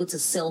I'll be able to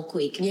sell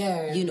quick.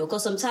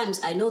 Because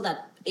sometimes I know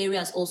that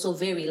areas also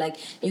vary. Like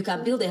you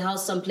can build a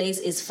house someplace,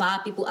 it's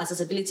far, people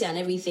accessibility and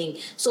everything.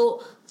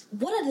 So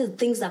what are the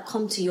things that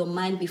come to your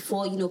mind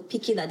before,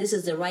 picking that this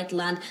is the right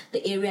land,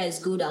 the area is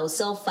good, I'll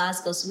sell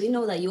fast? Because we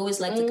know that you always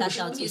like to cash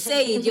out. You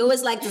say it, you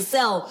always like to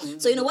sell.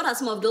 So, what are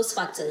some of those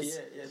factors?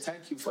 Yeah,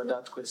 thank you for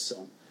that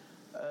question.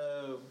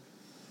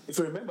 If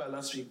you remember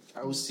last week,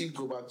 I will still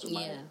go back to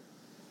my...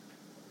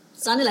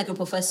 Sounding like a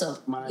professor.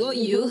 Go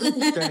you.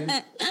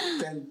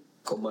 10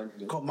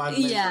 commandments.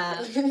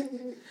 Yeah.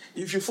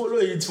 If you follow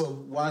it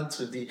from one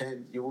to the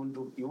end, you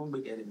won't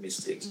make any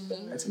mistakes.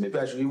 I think maybe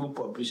I should even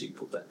publish a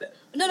book like that.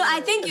 No, I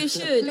think you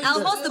should.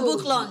 I'll host the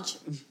book launch.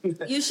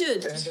 You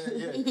should.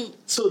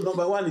 So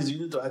number one is you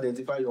need to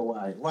identify your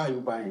why. Why are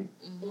you buying?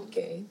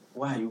 Okay.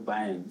 Why are you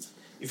buying?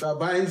 If you are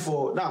buying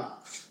for... Now,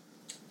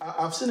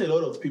 I've seen a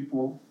lot of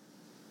people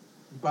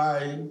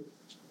buy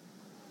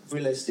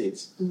real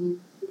estate.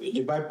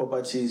 They buy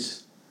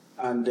properties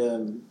and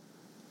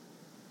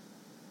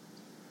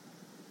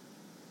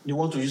they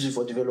want to use it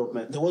for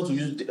development. They want to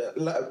use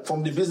it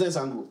from the business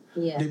angle.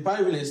 They buy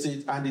real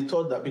estate and they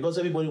thought that because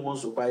everybody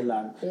wants to buy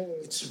land,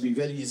 it will be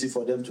very easy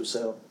for them to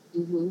sell.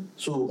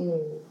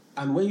 So,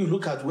 and when you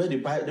look at where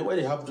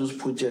they have those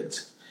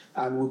projects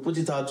and we put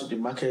it out to the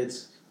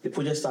market, the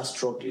project starts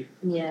struggling.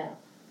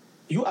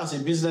 You as a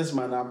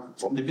businessman,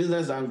 from the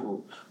business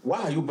angle,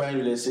 why are you buying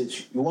real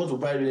estate? You want to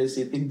buy real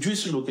estate in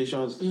juicy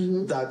locations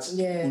that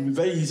will be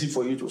very easy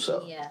for you to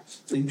sell.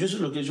 In juicy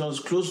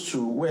locations close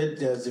to where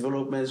there's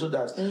development, so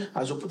that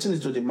as you're putting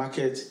it to the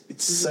market,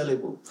 it's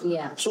sellable.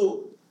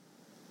 So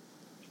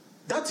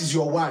that is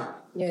your why.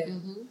 Yeah.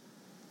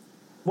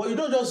 But you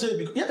don't just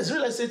say, yes,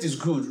 real estate is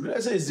good. Real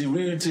estate is the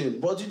real thing.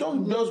 But you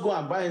don't just go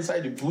and buy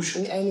inside the bush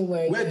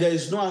anywhere where there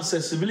is no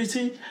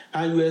accessibility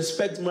and you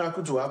expect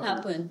miracle to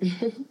happen.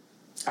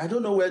 I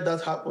don't know where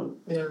that happened.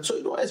 Yeah. So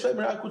you don't expect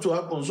miracle to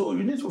happen. So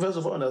you need to first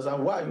of all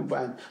understand why you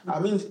buying. I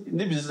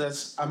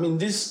mean,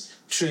 this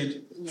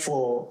trade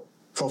for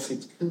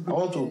profit. I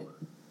want to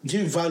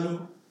give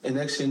value in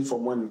exchange for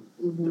money,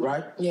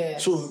 right? Yeah.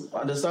 So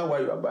understand why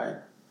you are buying.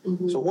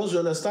 So once you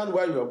understand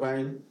why you are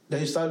buying,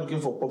 then you start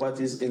looking for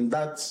properties in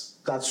that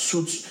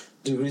suits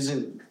the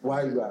reason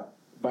why you are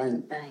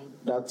buying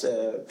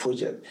that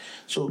project.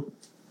 So,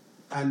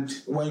 and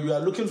when you are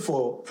looking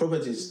for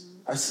properties,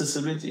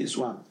 accessibility is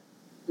one.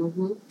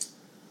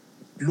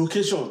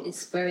 Location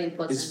is very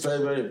important. It's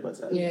very, very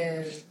important.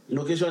 Yeah.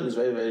 Location is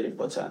very, very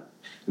important.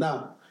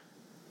 Now,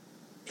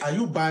 are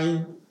you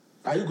going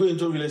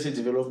into real estate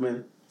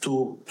development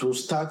to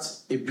start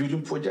a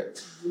building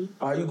project?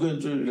 Are you going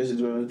to real estate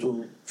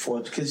development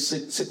for the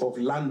sake of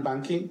land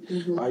banking?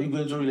 Are you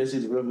going to real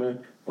estate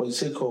development for the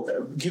sake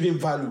of giving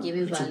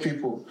value to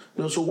people?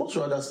 So once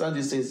you understand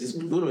these things, it's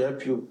going to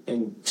help you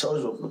in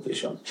choice of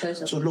location.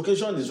 So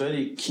location is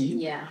very key.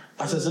 Yeah.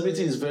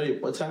 Accessibility is very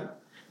important.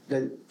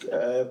 Then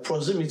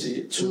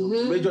proximity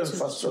to major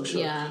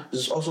infrastructure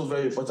is also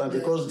very important,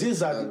 because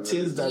these are the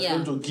things that are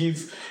going to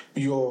give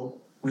your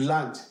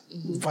land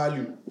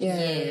value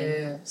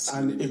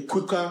and a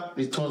quicker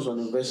returns on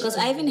investment. Because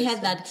I even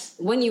heard that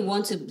when you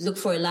want to look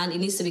for a land, it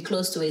needs to be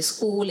close to a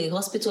school, a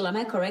hospital. Am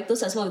I correct?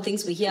 Those are some of the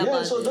things we hear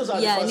about. So those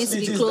are it needs to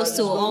be close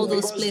to all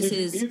those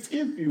places. If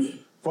you,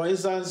 for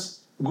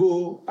instance,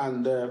 go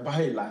and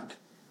buy land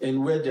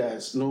and where there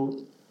is no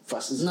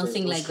facility,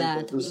 nothing like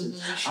that.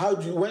 How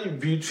do you, when you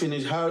build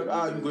finish, how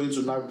are you going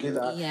to navigate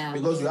that? Yeah.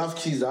 Because you have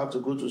kids that have to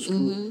go to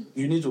school.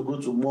 You need to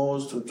go to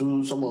malls to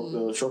do some of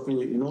the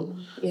shopping,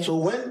 So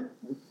when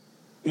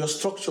your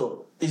structure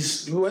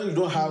is, when you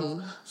don't have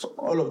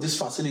all of these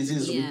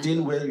facilities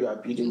within where you are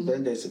building,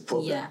 then there's a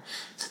problem.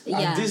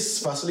 And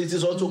these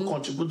facilities also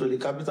contribute to the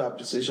capital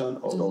appreciation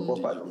of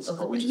the properties.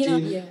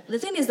 The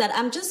thing is that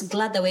I'm just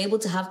glad that we're able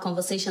to have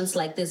conversations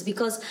like this,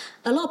 because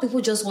a lot of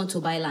people just want to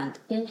buy land.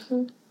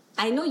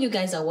 I know you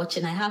guys are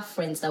watching. I have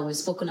friends that we've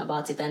spoken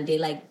about it, and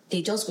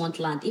they just want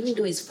land, even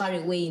though it's far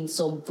away in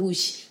some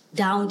bush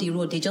down the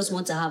road. They just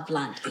want to have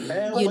land.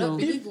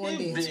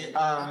 If they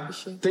are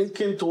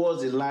thinking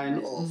towards the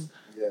line of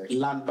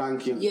land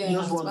banking, you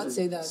just want to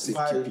say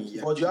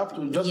that. But you have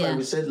to, just like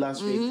we said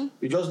last week,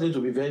 you just need to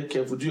be very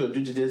careful. Do your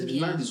due diligence. The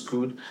land is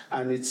good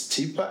and it's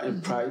cheaper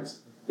in price.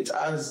 It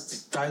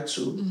has the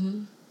title.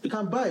 You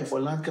can buy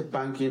for land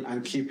banking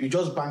and keep. You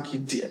just bank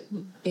it there.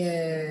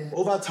 Yeah.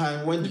 Over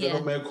time, when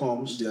development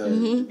comes, the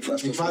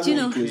value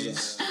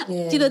increases.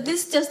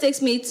 This just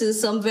takes me to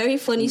some very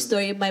funny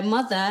story. My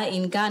mother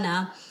in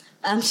Ghana,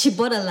 she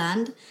bought a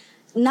land.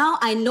 Now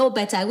I know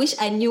better. I wish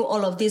I knew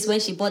all of this when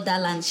she bought that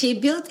land. She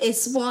built a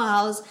small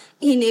house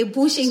in a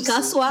bush in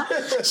Kaswa.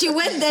 She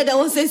went there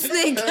was a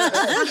snake.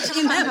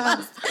 she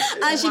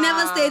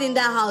never stayed in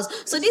that house.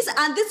 So this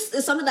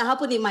is something that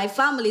happened in my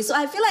family. So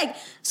I feel like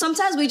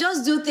sometimes we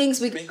just do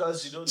things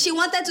because she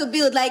wanted to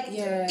build.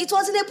 It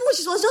was in a bush.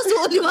 It was just the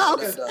only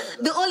house.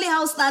 The only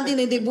house standing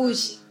in the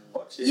bush.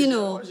 What she should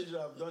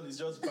have done is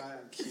just buy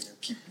and keep.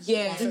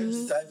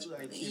 Title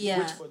and keep.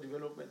 Wait for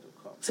development to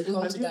come.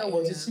 And you know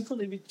what? It's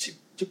even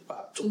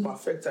cheaper to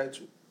perfect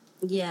title.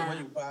 Yeah. When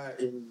you buy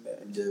in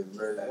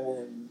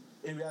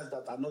areas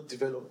that are not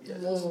developed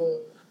yet.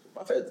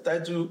 Perfect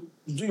title,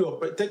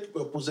 take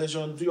your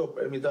possession, do your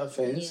perimeter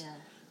fence,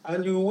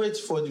 and you wait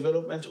for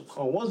development to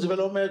come. Once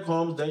development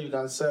comes, then you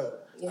can sell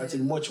at a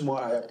much more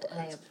higher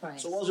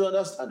price. So once you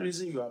understand the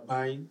reason you are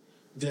buying,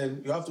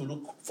 then you have to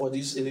look for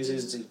this. And this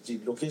is the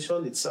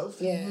location itself,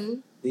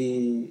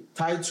 the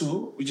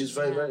title, which is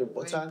very, very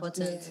important.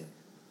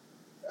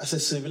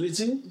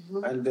 Accessibility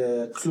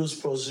and close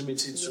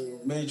proximity to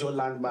major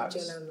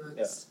landmarks.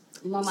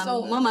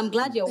 Mom, I'm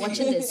glad you're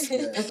watching this.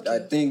 I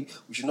think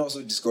we should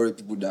also discourage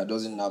people that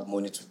doesn't have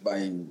money to buy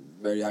in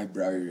very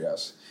highbrow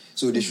areas.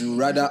 So they should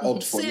rather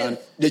opt for land.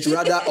 They should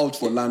rather opt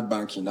for land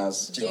banking,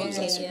 as Chief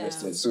has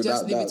suggested. So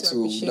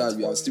that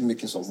we are still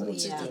making some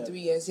moves. 3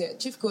 years,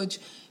 Chiefcoach.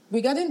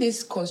 Regarding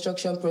this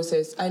construction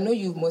process, I know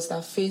you must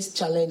have faced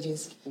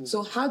challenges.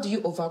 So how do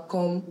you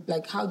overcome?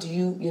 How do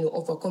you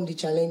overcome the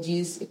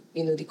challenges?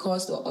 The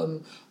cost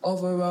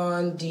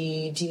overrun,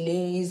 the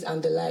delays,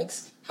 and the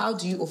likes. How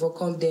do you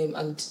overcome them?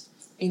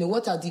 And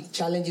what are the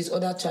challenges,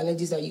 other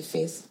challenges that you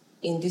face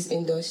in this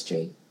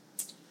industry?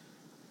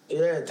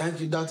 Yeah, thank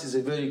you. That is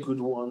a very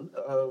good one.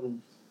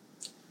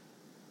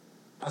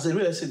 As a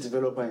real estate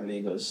developer in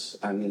Lagos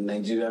and in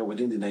Nigeria,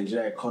 within the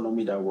Nigeria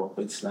economy that we work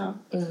with now,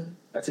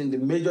 I think the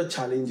major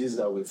challenges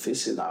that we're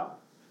facing now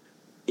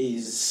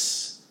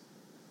is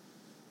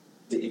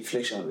the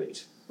inflation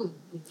rate.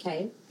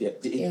 Okay. Yeah,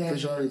 the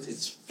inflation rate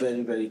is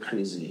very, very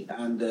crazy.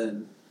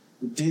 And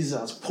this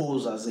has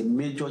posed as a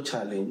major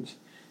challenge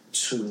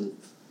to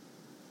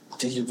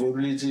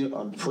deliverability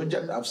on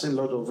project. I've seen a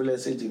lot of real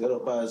estate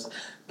developers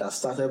that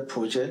started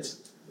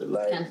projects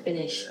can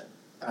finish.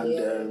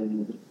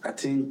 And I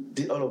think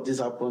all of this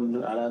happened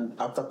around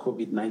after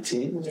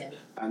COVID-19. Yeah.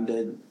 And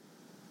then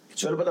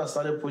Chiefcoach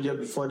started project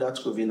before that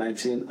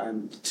COVID-19,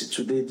 and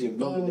today they've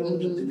not been able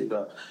to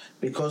deliver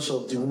because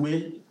of the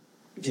way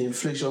the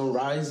inflation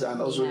rise,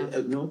 and also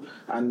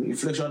and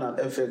inflation and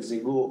FX, they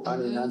go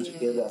hand in hand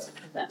together.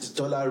 The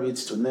dollar rate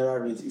to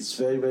naira rate is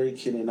very, very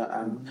killing,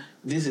 and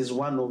this is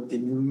one of the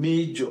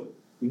major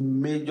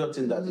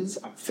things that is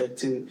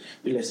affecting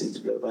real estate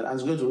development, and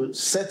it's going to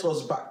set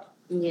us back.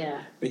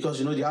 Yeah. Because,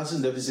 the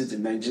housing deficit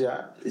in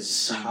Nigeria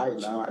is high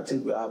now. I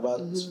think we are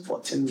about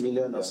 14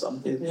 million or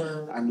something.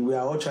 Yeah. And we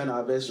are all trying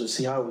our best to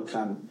see how we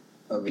can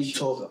beat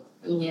up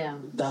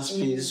that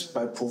space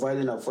by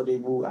providing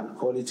affordable and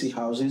quality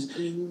houses.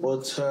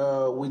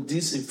 But with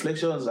these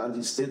inflections and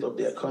the state of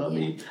the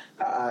economy,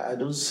 I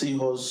don't see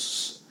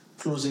us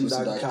closing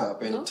that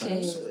gap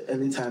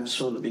anytime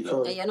soon.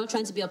 Because you're not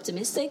trying to be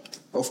optimistic?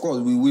 Of course,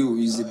 we will.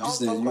 It's a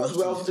business. Of course,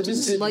 we are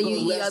optimistic. But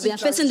we are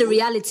facing the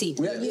reality.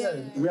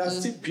 We are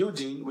still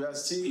building.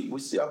 We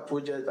still have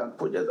projects, and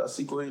projects are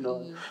still going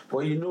on.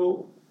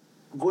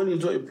 But going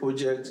into a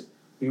project,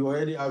 you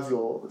already have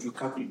you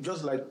calculate,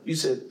 just like you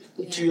said,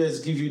 2 years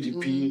give you the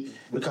P,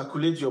 you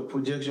calculate your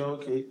projection,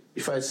 okay,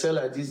 if I sell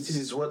like this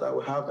is what I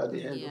will have at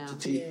the end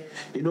of the day.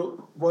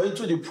 But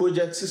into the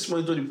project, 6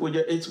 months into the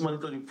project, 8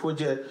 months into the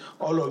project,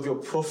 all of your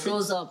profit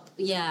goes up.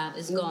 Yeah,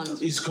 it's gone.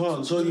 It's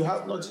gone. So you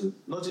have nothing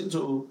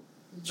to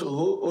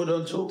hold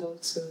on to.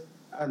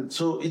 And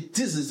so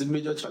this is the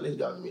major challenge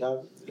that we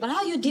have. But how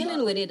are you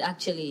dealing with it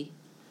actually?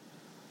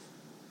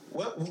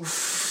 Well,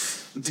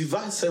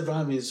 devise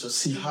several means to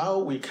see how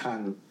we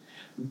can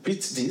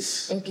beat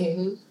this.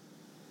 Okay.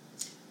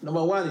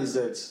 Number one is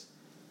that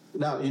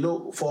now,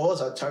 for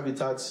us at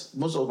Habitat,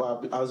 most of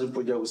our housing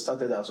projects we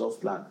started as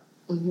off-plan.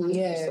 We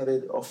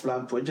started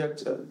off-plan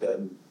project,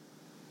 and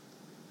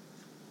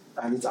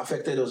it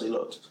affected us a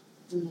lot.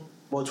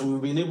 But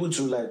we've been able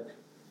to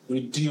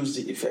reduce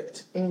the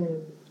effect.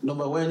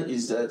 Number one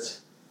is that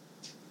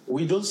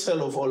we don't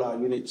sell off all our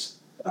units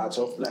at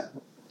off-plan.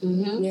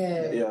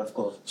 Yeah, of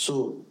course.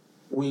 So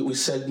we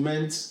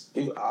segment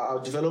our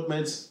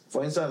development.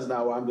 For instance,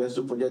 now our Ambience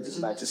project is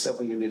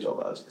 97 units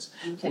of houses.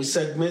 Okay. We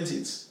segment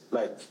it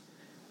like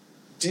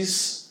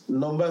these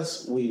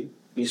numbers will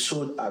be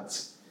sold at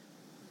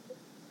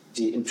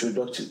the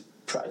introductory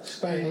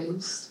price.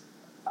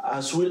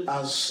 As we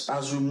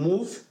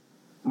move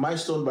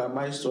milestone by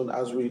milestone,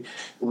 as we're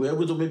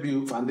able to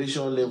maybe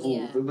foundation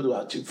level, we're able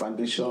to achieve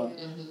foundation,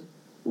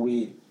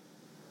 we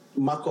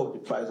mark up the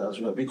price as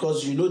well,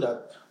 because you know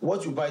that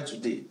what you buy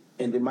today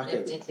in the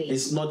market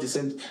is not the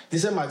same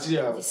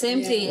material. The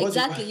same thing,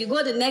 exactly. You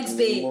go the next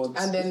day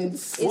and then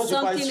it's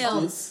something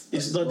else.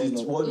 It's not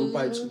what you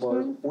buy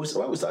tomorrow.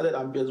 When we started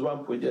Ambience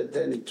One project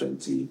then in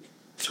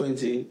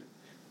 2020,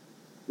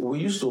 we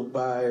used to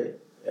buy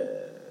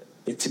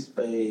a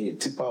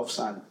tipper of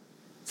sand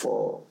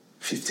for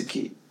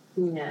 50K.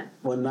 Yeah.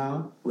 But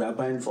now we are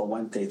buying for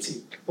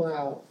 130.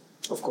 Wow.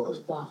 Of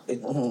course. Wow.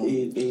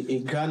 A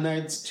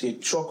granite, a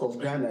truck of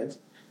granite,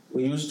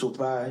 we used to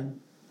buy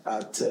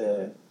at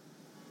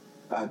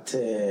I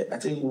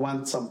think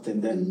one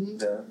something then.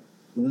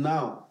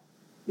 Now,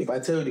 if I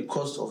tell you the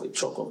cost of a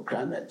truck of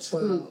granite,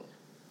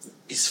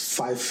 it's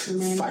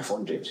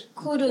 500.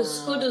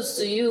 Kudos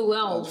to you.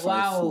 Wow.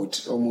 5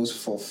 foot, almost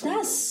 4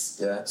 foot.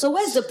 So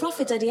where's the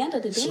profit at the end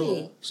of the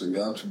day? So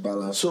you have to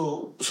balance.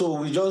 So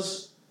we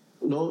just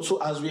so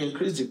as we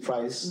increase the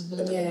price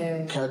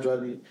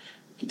gradually,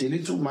 the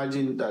little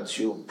margin that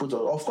you put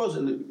on, of course,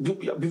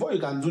 before you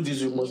can do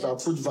this, you must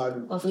have put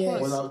value. Of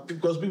course.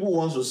 Because people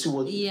want to see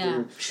what you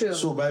do. True.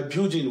 So by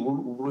building,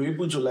 we're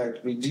able to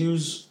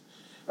reduce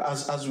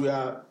as we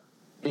are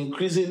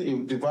increasing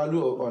in the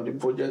value on the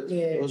project,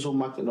 also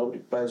marking up the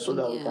price so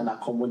that we can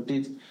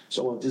accommodate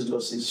some of these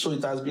losses. So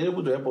it has been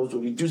able to help us to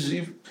reduce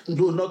it,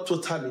 though not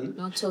totally.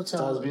 Not total.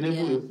 It has been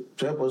able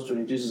to help us to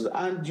reduce it.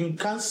 And you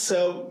can't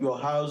sell your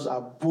house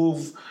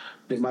above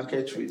the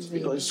market rate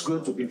because it's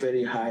going to be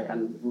very high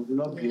and we will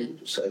not be able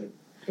to sell it.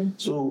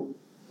 So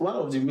one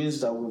of the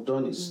means that we've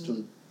done is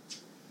to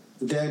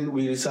then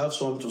we reserve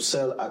some to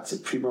sell at a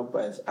premium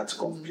price at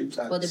complete.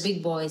 For the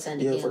big boys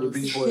and for the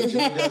big boys.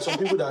 There are some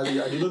people that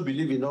they don't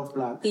believe in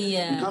off-plan. You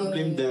can't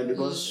blame them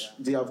because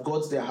they have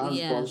got their hands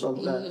on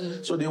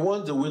something. So they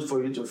want to wait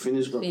for you to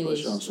finish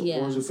construction. So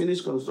once you finish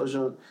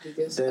construction,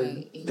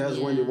 then that's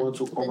when they want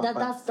to come back.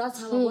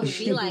 That's how I want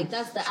to be like.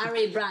 That's the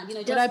RA brand.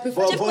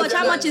 Chiefcoach,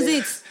 how much is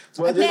it?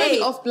 I pay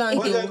off-plan.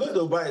 But they're going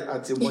to buy it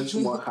at a much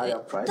more higher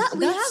price.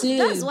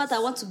 That's what I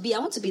want to be. I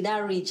want to be that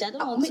rich.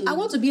 I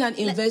want to be an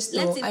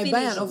investor. I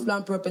buy an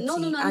off-land property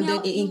and then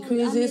it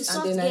increases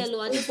and then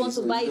I just want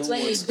to buy it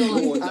when it's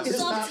done.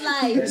 Soft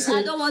life.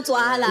 I don't want to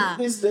holla.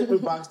 Please take me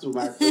back to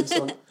my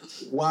question.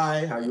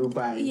 Why are you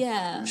buying?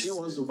 Yeah. She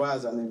wants to buy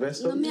as an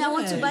investor. I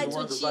want to buy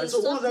to cheap.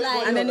 Soft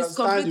life. And then it's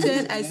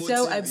completed, I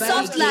sell, I buy.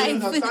 Soft life. I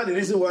understand the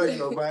reason why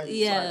you're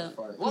buying.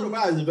 Want to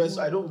buy as an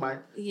investor? I don't mind.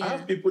 I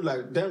have people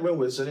like then when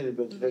we're selling a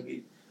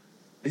bed,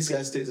 this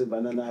guy stays in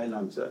Banana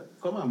Island.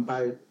 Come and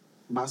buy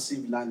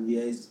massive land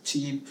here. It's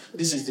cheap.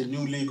 This is the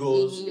new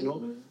Lagos. You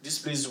know, this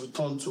place will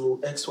turn to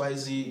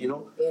XYZ. You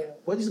know,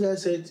 what this guy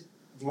said,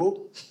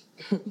 bro.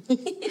 In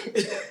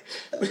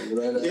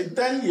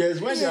 10 years,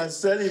 when you are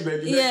selling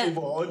Beduleki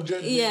for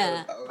 100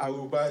 million, I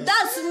will buy it.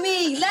 That's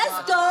me.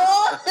 Let's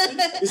go.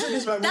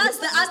 That's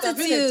the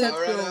attitude.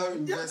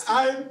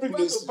 I'm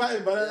prepared to buy a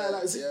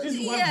banana. This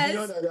is 1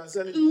 million that they are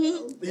selling.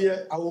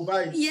 Yeah, I will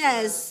buy it.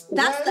 Yes,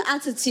 that's the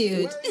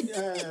attitude.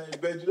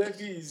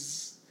 Beduleki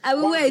is. I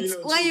will wait.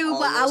 When you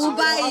buy, I will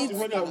buy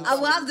it. I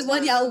will have the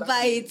money. I will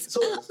buy it. So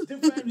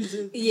different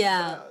reasons.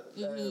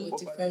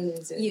 Different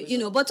reasons. You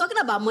know, but talking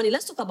about money,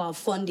 let's talk about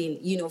funding.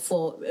 You know,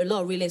 for a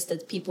lot of real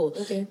estate people.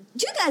 Okay.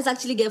 Do you guys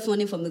actually get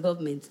funding from the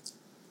government?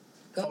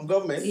 From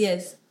government?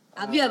 Yes.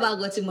 Have you ever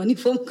gotten money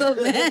from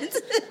government?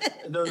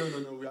 No.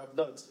 We have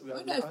not.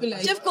 I feel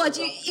like Chiefcoach,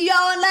 you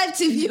are on live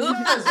TV. Why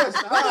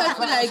do I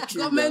feel like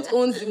government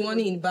owns the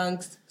money in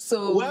banks?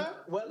 So well,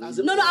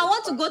 no, I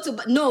want to go to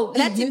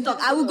let him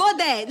talk. I will go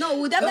there. No,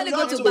 we'll definitely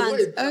go to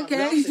banks.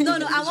 Okay. No,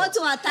 I want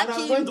to attack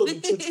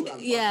him.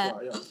 Yeah.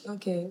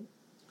 Okay.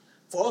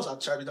 For us at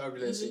Capital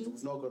Real Estate,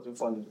 we've not gotten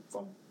funding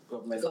from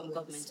government. From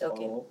government,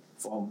 okay. Or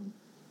from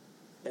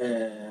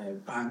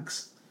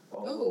banks.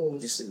 Oh.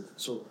 This thing.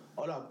 So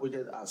all our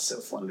projects are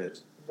self-funded.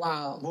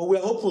 Wow. But we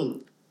are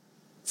open.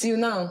 Till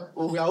now.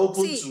 We are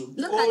open to.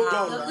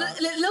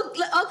 Look,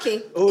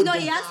 okay. Hold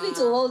he asked me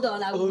to hold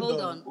on. I will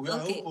hold on. We are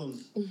open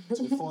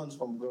to funds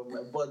from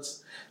government. But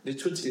the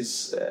truth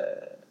is,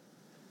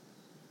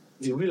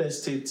 the real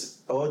estate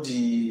or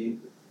the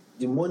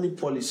money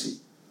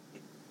policy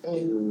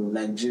in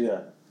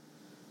Nigeria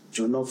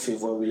do not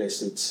favor real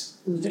estate.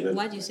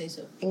 Why do you say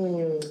so?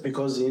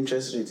 Because the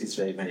interest rate is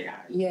very, very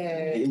high.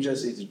 Yeah. The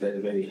interest rate is very,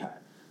 very high.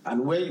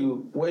 And when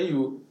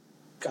you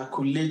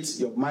calculate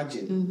your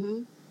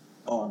margin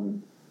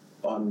on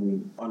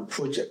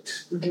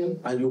project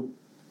and you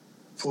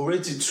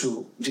prorate it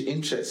to the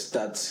interest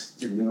that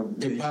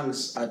the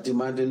banks are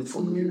demanding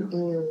from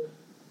you,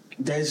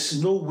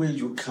 there's no way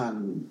you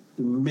can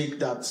make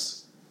that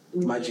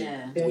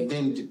margin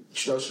within the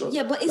structure.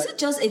 Yeah, but is it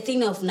just a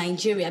thing of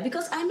Nigeria?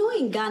 Because I know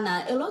in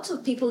Ghana, a lot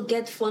of people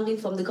get funding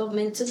from the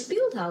government to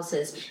build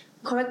houses.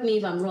 Correct me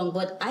if I'm wrong,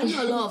 but I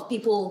know a lot of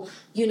people,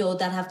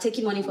 that have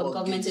taken money from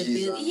government to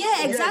build.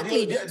 Yeah,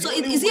 exactly. So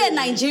is it a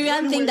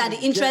Nigerian thing that the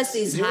interest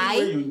is high?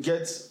 The way you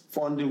get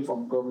funding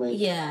from government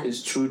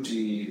is through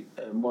the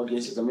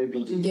mortgages or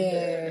maybe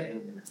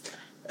the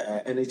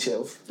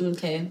NHF.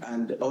 Okay.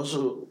 And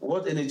also,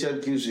 what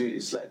NHF gives you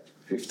is like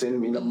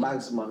 15 million,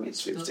 maximum is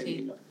 15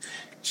 million.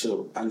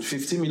 So, and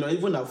 15 million,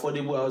 even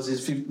affordable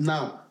houses,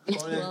 now,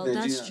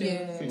 that's true.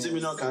 15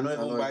 million cannot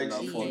even buy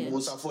the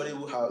most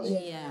affordable house.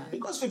 Yeah.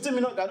 Because 15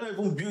 million cannot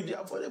even build the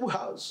affordable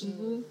house.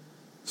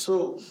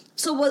 So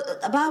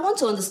but I want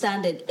to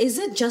understand it. Is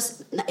it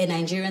just a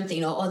Nigerian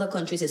thing, or other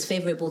countries is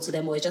favorable to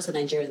them, or it's just a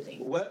Nigerian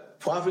thing? Well,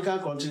 for African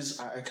countries,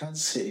 I can't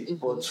say,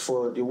 but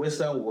for the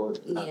Western world,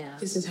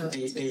 this is how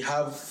they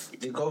have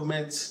the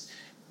government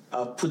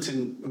put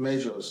in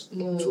measures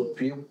to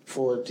be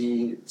for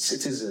the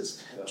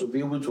citizens to be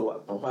able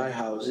to buy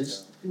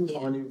houses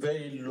on a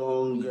very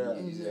long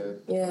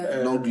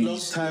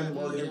time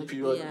mortgage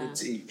period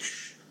with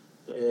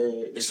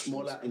a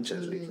smaller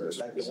interest rate,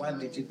 like a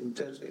 1-digit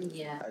interest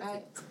rate.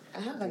 I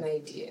have an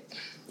idea.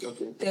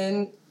 Okay.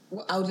 Then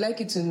I would like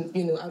you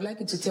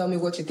to tell me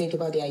what you think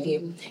about the idea.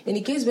 In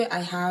the case where I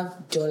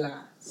have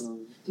dollars,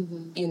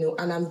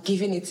 and I'm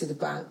giving it to the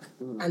bank,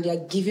 and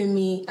they're giving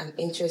me an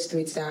interest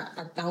rate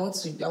that I want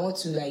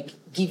to like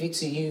give it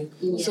to you.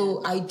 Yeah.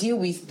 So I deal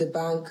with the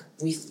bank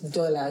with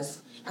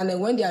dollars, and then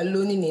when they are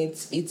loaning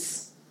it,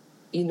 it's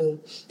the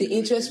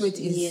interest rate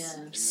is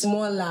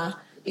smaller.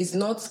 It's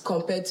not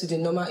compared to the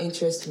normal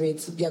interest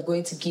rate they are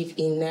going to give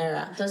in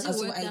naira. Does it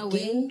work that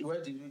way?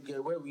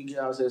 Where we get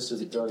access to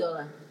the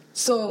dollar?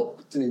 So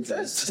I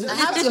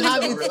have to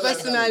have it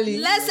personally.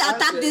 Let's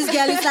attack this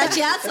girl. It's like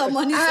she has some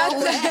money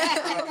somewhere. I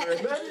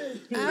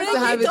have to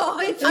have it.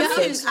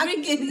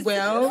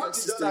 Well,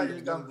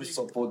 you can't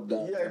support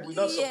that. Yeah, we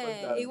don't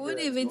support that. It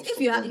wouldn't even. If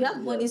you have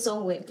money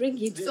somewhere, bring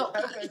it. Support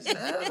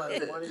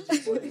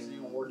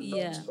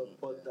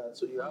that.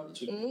 So you have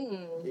to.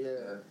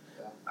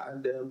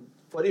 And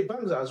for the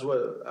banks as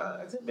well,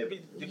 I think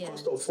maybe the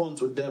cost of funds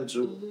to them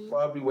too,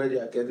 probably where they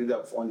are getting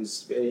their fund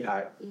is very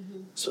high.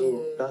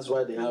 So that's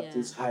why they have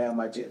these higher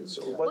margins.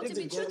 So, but if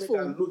the government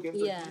can look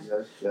into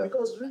it,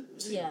 because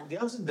the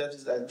housing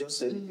deficit, I just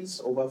said,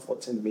 is over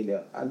 14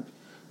 million, and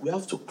we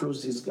have to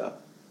close this gap.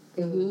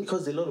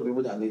 Because there are a lot of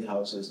people that need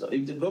houses.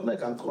 If the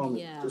government can come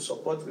to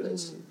support real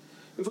estate,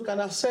 if we can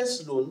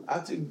access loan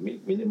at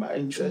minimal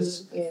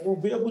interest, we'll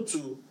be able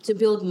to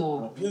build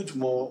more.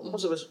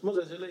 Most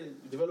especially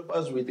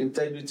developers with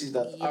integrity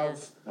that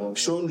have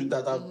shown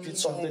that have built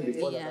something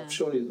before that have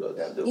shown it.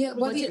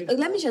 But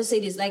let me just say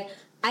this: I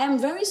am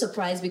very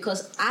surprised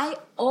because I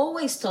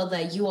always thought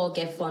that you all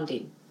get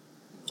funding.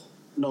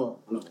 No.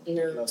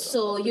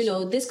 So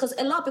this, because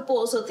a lot of people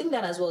also think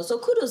that as well. So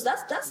kudos.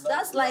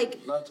 That's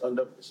like not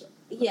 100%.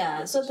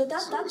 Yeah. So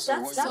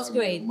that's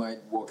great. Mind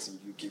works in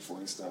UK,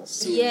 for instance.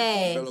 So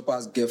yeah.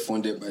 Developers get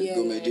funded by the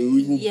government. They will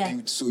even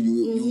build. So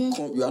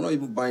you are not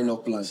even buying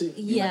up land.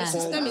 Yeah. The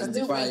system is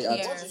different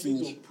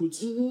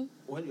here.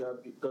 When you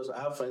have, because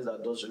I have friends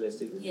that does real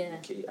estate in Yeah. the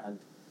UK, and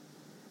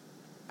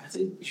I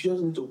think you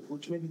just need to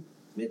put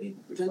maybe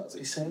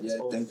 10% Yeah,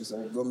 of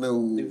 10%. Government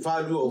will, the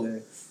value of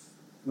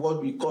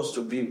what we cost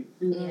to build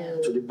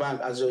to the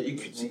bank as your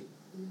equity,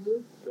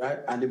 right?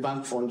 And the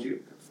bank funds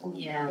you.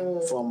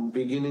 From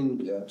beginning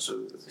to.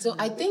 So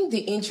I think the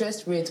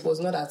interest rate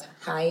was not as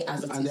high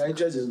as it is. And the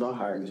interest is not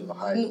high. No,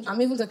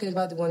 I'm even talking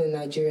about the one in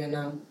Nigeria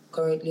now,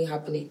 currently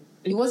happening.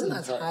 It wasn't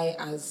as high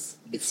as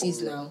it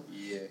is now.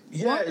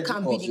 What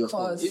can be the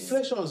cause?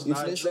 Inflation.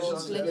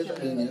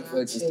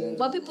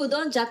 But people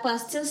don't japa,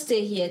 still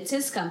stay here.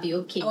 Things can be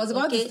okay. I was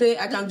about to say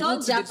I can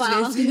don't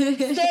japa.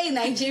 Stay in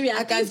Nigeria.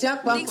 I can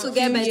japa. Things will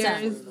get better.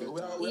 Things will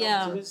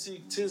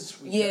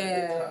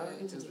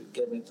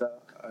get better,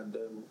 and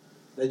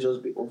let's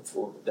just be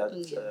hopeful that.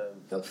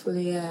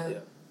 Hopefully,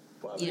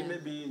 But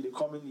maybe in the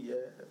coming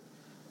year,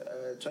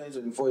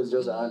 2024 is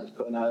just around the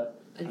corner.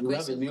 And we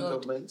have a new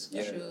government. So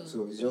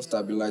it's just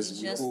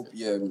stabilized. We hope,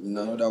 in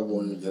another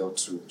 1 year or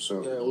two.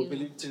 So we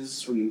believe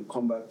things will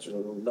come back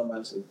to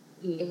normalcy.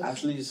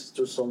 At least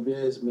to some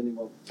years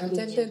minimum. I'm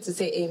tempted to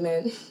say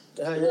amen.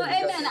 Amen.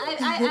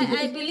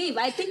 I believe.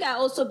 I think I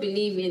also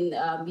believe in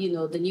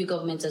the new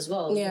government as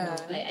well. Yeah.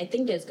 I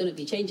think there's going to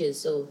be changes.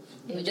 So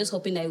we're just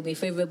hoping that it will be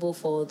favorable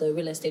for the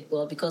real estate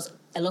world, because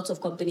a lot of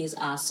companies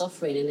are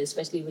suffering, and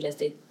especially real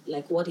estate,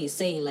 like what he's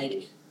saying,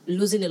 like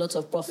losing a lot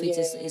of profits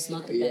is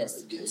not the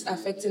best. It's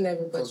affecting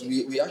everybody. Because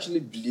we actually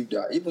believe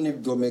that even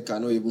if government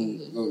cannot even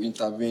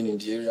intervene in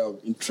the area of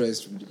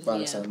interest with the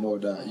banks and all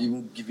that,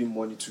 even giving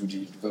money to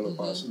the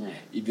developers,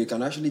 if they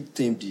can actually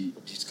tame the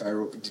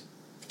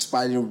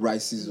spiraling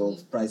prices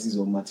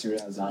of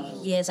materials.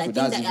 Yes, I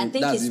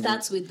think it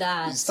starts with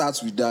that. It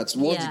starts with that.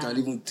 Once you can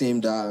even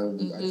tame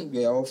that, I think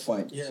we are all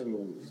fine.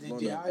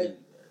 The high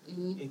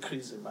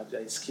increase in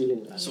material is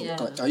killing. So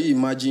can you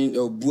imagine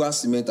Bua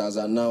Cement has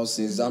announced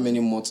since how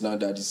many months now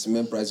that the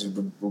cement price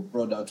will be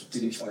brought down to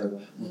 35?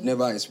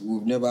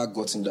 We've never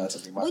gotten that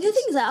at the market. But the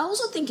thing is, I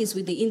also think it's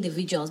with the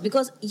individuals,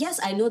 because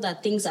yes, I know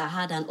that things are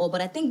hard and all,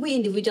 but I think we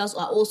individuals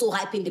are also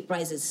hyping the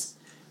prices.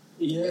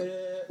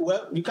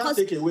 Well, you can't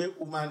take away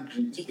human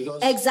greed,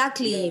 because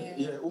exactly.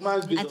 Human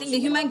greed. I think the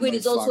human greed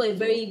is also a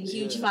very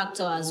huge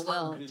factor as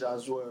well. Greed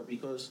as well,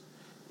 because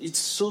it's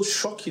so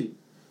shocking.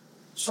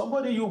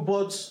 Somebody you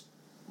bought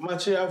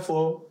material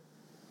for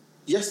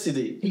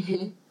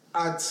yesterday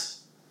at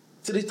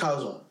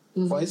 3,000,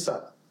 for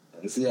instance.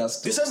 The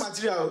same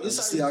material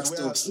inside the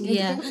warehouse. And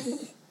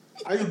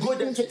you go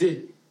there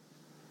today,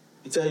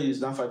 it tell you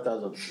it's now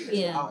 5,000.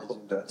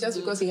 Just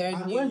because he heard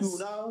and news. when you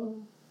now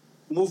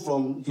move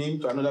from him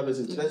to another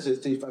person, let's say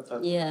stay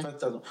 5,000.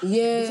 5,000.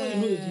 Yeah. Before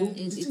you know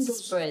it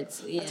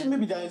spreads. I think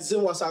maybe they're in the same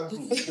WhatsApp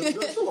group.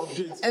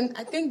 And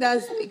I think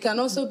it can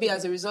also be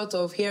as a result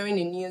of hearing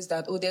in news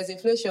that there's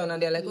inflation,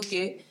 and they're like,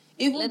 okay,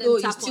 even though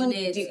it's still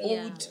the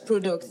old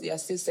products they are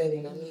still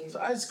selling. So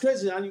it's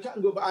crazy, and you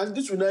can't go back. And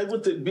this will not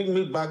even bring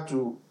me back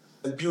to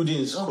the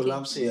buildings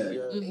collapsing.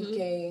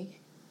 Okay.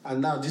 And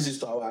now this is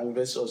to our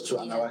investors too,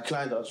 and our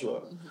clients as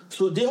well.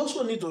 So they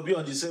also need to be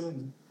on the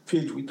same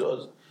page with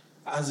us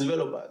as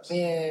developers.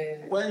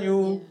 When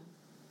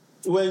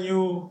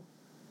you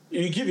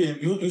give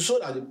you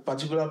sold at a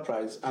particular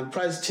price and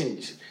price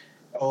change,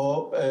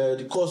 or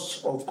the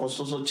cost of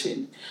construction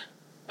change,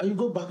 and you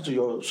go back to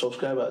your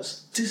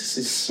subscribers, this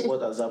is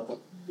what has happened.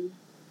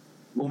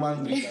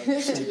 Woman, you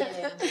say,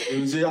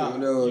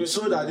 you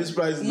sold at this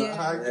price, we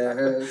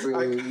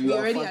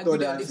already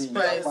agreed on this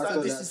price,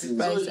 so this is the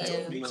price. So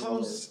it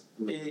becomes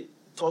a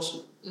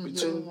tussle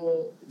between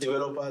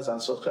developers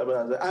and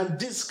subscribers, and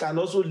this can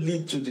also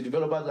lead to the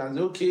developers and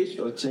say, okay,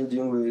 you're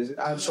changing ways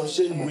and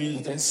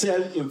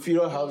sell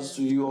inferior houses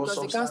to you, or because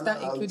they can't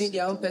start including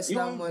their own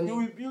personal money. You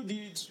will build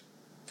it,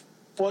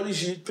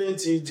 polish it,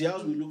 paint it, the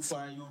house will look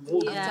fine. You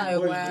move after a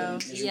while.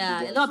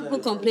 A lot of people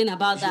complain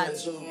about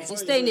that. You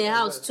stay in a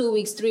house 2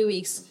 weeks, 3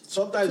 weeks.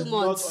 Sometimes 2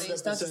 months. not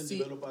 100%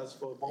 developers,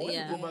 but when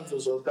you go back to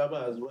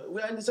subscribers,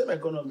 we are in the same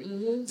economy.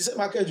 The same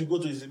market you go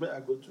to is the market I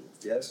go to.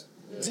 Yes.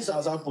 This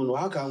has happened.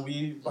 How can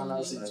we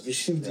balance it? We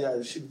shift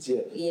here.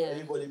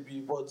 Everybody be,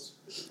 but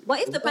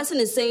if the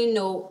person is saying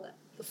no,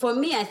 for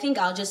me, I think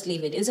I'll just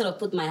leave it instead of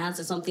put my hands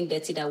in something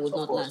dirty that would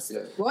not last.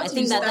 What I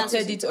think that's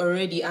it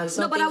already, and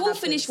no, but I won't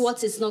finish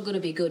what is not going to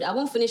be good. I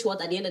won't finish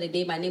what at the end of the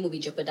day my name will be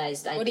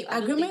jeopardized. But the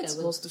agreement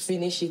was to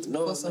finish it.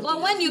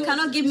 But when you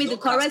cannot give me the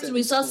correct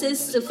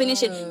resources to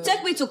finish it,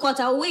 take me to court.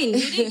 I'll win.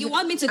 You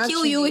want me to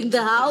kill you in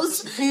the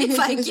house? If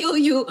I kill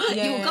you,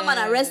 you will come and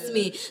arrest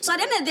me. So at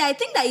the end of the day, I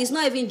think that it's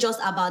not even just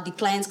about the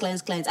clients.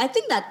 I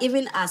think that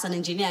even as an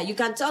engineer, you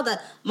can tell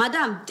that,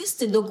 Madam, this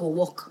thing don't go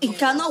work. It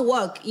cannot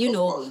work.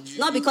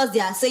 Not not because they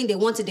are saying they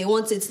want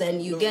it, then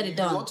you get it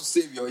done. You want to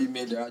save your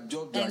image, there are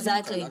jobs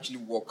that you can actually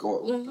work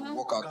out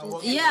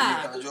of.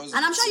 Yeah. And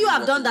I'm sure you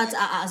have done that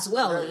as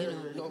well.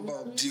 Number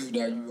of deal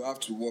that you have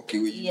to walk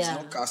away. It's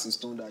not cast in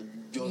stone that you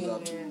just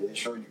have to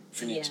ensure you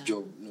finish the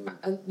job.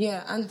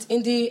 And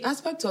in the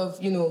aspect of,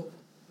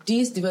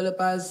 these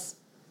developers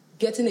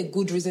getting a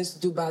good reason to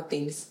do bad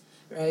things,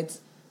 right?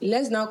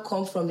 Let's now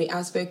come from the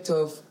aspect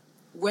of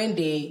when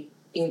they,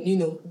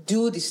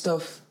 do the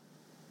stuff.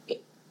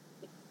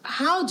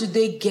 How do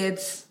they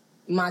get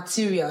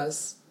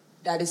materials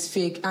that is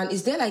fake? And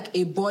is there like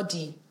a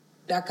body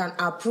that can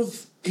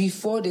approve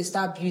before they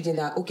start building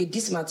that, okay,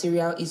 this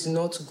material is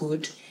not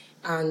good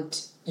and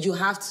you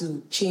have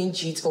to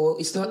change it or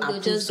it's not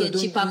approved, just so get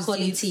don't cheaper use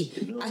quality.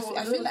 it?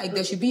 I feel like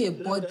there should be a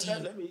body.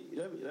 Let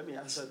me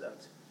answer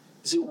that.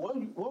 See, what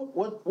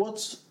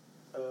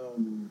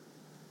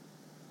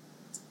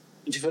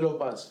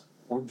developers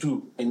will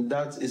do in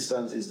that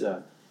instance is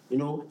that,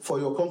 for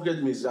your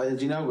concrete mix, the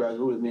engineer will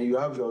agree with me, you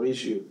have your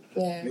ratio.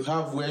 Yeah. You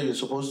have where you're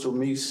supposed to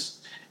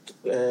mix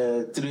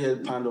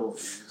 300 pounds of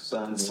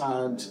sand,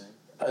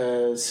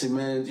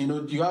 cement,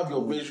 you have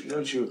your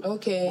ratio.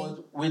 Okay.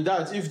 But with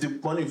that, if the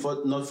money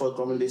not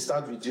forthcoming, they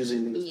start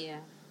reducing it. Yeah.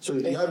 So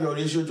you have your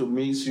ratio to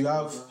mix, you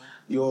have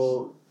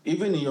your,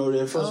 even in your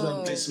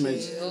reinforcement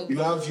placement, you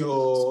have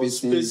your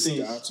spacing.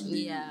 That to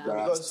be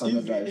Because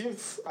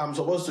if I'm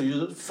supposed to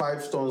use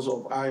 5 tons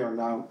of iron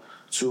now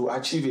to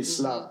achieve a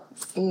slab,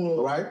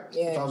 right?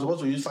 Yeah. If I'm supposed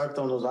to use 5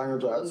 tons of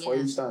iron for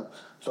instance,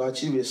 to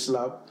achieve a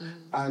slab,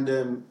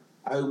 and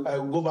I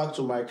go back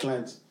to my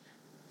client,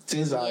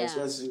 things are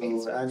expensive,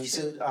 and he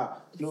said,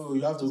 no,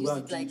 you have to go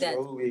and do it the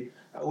whole way.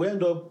 We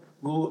end up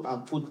go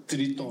and put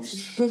 3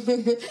 tons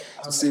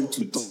to save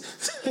 2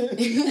 tons.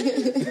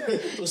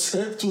 To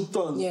save 2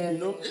 tons,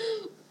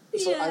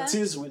 So and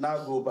things will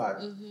now go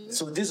bad.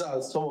 So these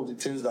are some of the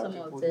things that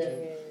people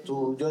do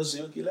to just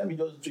say, okay, let me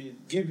just do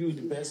it. Give you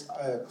the best,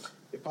 a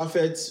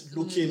perfect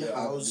looking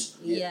house.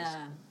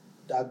 Yeah.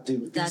 That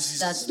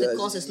the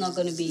cost is not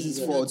going to be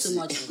too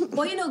much.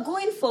 But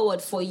going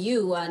forward for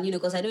you, and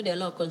because I know there are a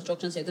lot of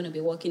constructions you're going to be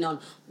working on,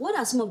 what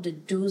are some of the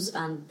do's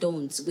and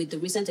don'ts with the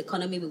recent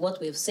economy, with what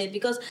we've said?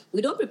 Because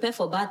we don't prepare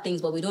for bad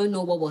things, but we don't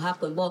know what will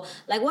happen. But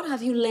what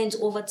have you learned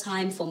over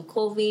time from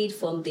COVID,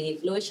 from the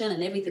inflation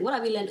and everything? What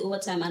have you learned over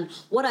time, and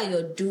what are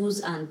your do's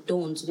and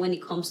don'ts when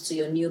it comes to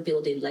your new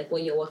building, like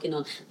what you're working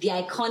on, the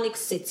iconic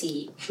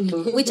city,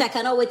 which I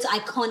cannot wait to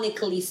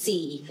iconically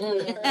see.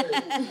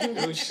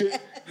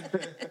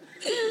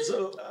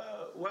 So,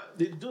 what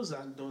the do's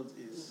and don'ts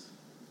is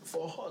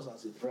for us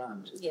as a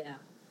brand. Yeah.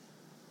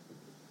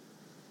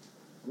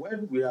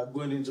 When we are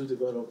going into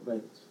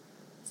development,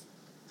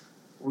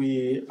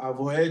 we have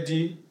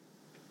already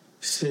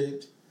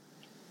said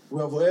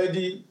we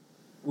already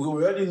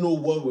know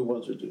what we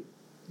want to do,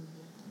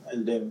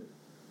 and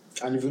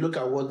if you look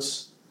at what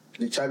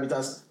the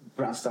Chiefcoach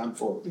brand stands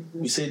for,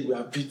 we said we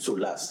are built to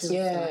last.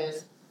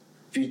 Yes.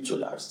 Built to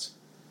last.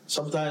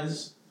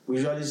 Sometimes we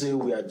usually say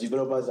we are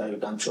developers that you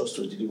can trust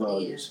to deliver all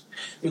this.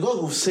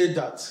 Because we've said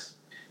that,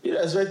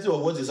 irrespective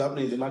of what is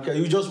happening in the market,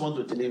 you just want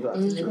to deliver.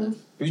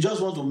 You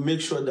just want to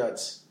make sure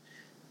that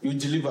you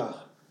deliver.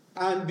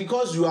 And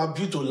because you are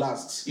built to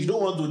last, you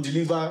don't want to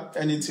deliver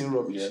anything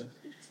rubbish. Yeah.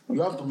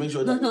 You have to make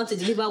sure that... Not to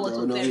deliver what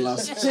will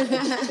perish.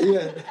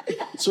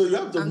 So you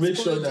have to make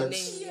sure that...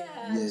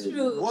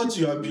 True. What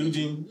you are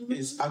building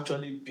is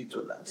actually built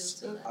to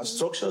last. Our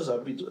structures are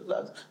built to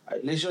last. Our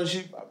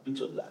relationships are built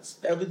to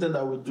last. Everything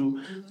that we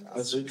do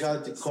as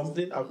regards the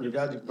company, as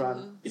regards the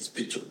brand, is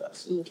built to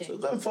last. Okay. So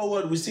going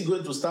forward, we're still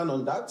going to stand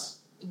on that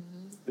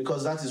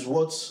because that is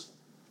what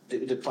the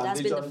foundation.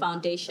 That's been the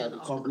foundation of the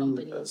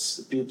company.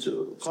 Built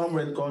to come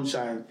rain, come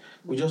shine.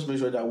 We just make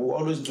sure that we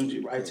always do the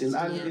right thing,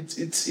 and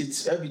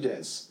it's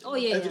evidence. Oh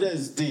yeah, evidence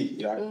is day,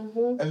 right?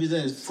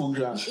 Evidence is full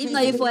ground. If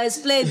not, if I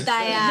explain,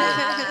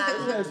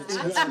 tire.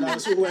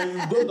 So when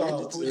you go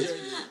down,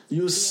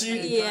 you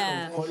see the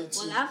kind of quality.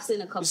 Well, I've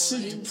seen a couple. You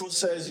see the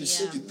process. You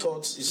see the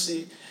thoughts. You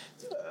see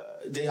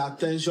the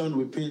attention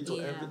we pay to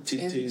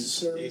everything.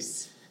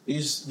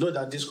 Is know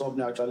that this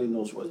company actually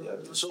knows what they are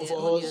doing. So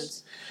for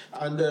us,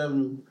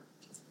 and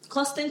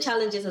costing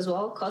challenges as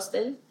well.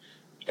 Costing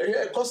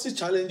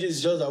challenges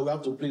is just that we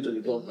have to play to the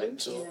government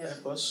to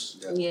help us.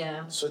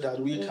 Yeah. So that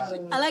we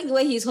can. I like the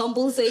way he's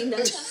humble saying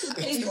that.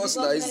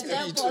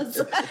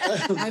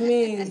 I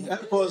mean,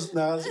 help us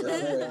now so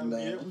that we are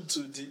able to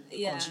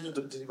continue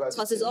to deliver.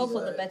 Because it's all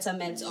for the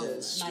betterment of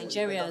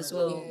Nigeria as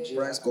well.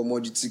 Price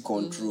commodity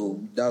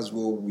control. That's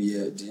what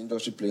the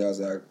industry players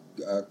are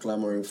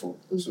clamoring for.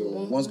 So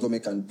once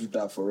government can do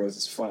that for us,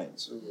 it's fine.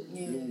 So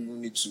you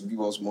don't need to give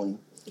us money.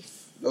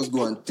 Let's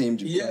go and tame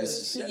the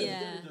prices.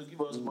 Don't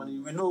give us money.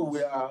 We know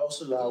we are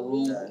also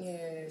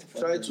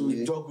try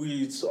to juggle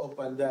it up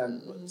and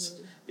down. But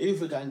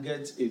if we can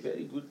get a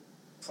very good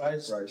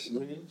price range,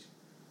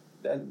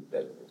 then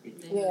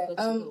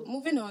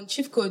moving on,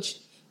 Chiefcoach,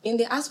 in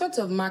the aspect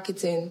of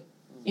marketing,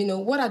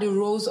 what are the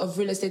roles of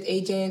real estate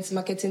agents,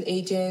 marketing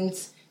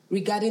agents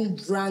regarding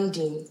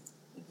branding?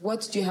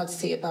 What do you have to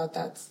say about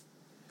that?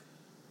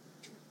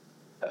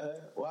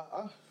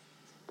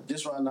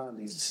 This one now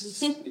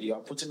is you are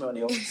putting me on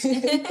your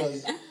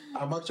because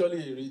I'm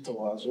actually a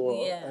rhetor as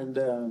well. Yeah.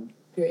 And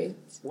Great.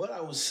 what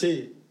I would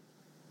say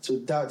to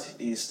that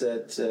is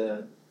that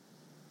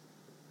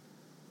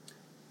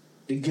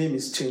the game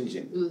is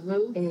changing.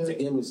 The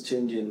game is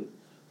changing.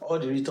 All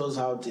the rhetorics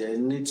out there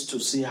need to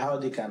see how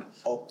they can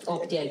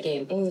up their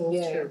game.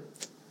 True.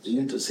 They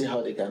need to see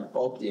how they can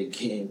up their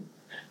game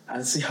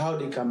and see how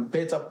they can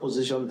better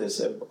position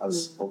themselves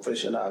as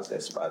professional, as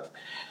experts.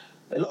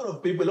 A lot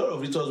of people, a lot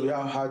of rhetorics we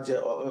have had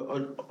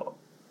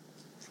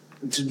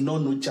to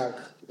know jack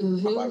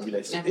about real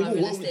estate.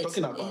 Even what we're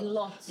talking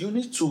about, you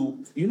need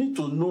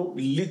to know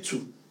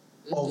little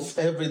of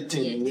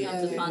everything.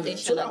 Yeah, the foundation.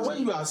 So that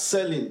when you are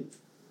selling,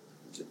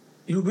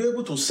 you'll be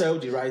able to sell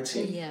the right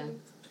thing. Yeah.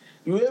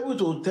 You'll be able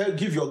to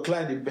give your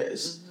client the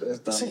best.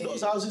 See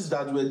those houses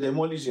that were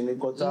demolished in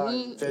Qatar,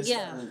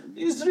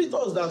 it's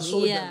retailers that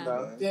sold them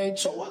now.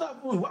 So what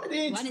happened? Why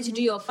didn't you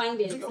do your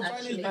findings?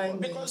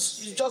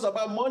 Because it's just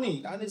about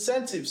money and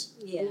incentives.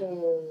 Yeah.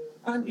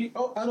 And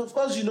of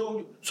course,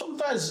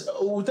 sometimes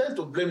we tend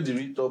to blame the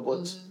retailer,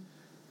 but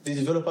the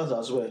developers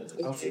as well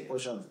have a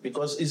portion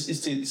because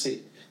it's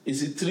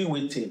a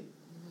three-way thing.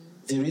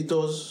 The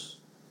retailers,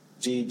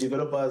 the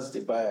developers,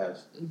 the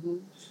buyers.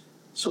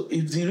 So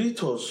if the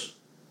retailers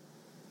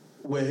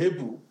were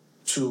able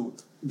to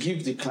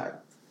give the client,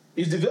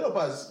 if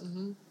developers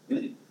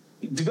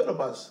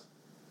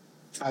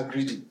are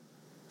greedy,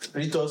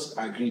 retailers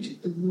are greedy.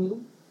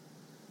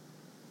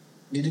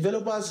 The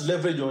developers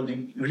leverage on the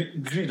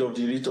greed of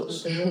the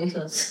retailers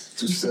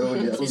to sell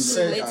their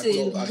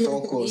at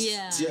all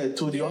costs.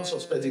 To the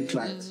unsuspecting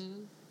clients.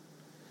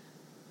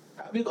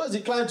 Because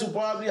the client will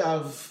probably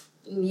have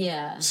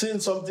seen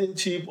something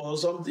cheap or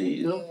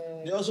something,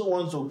 they also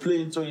want to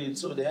play into it,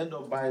 so they end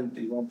up buying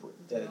the wrong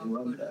project.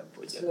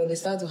 So they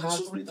start to have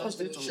Retailers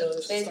need to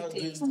start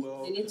doing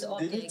well.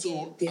 They need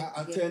to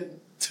attend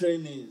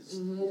trainings.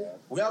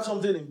 We have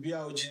something in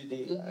BRG,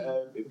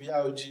 the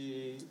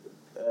BRG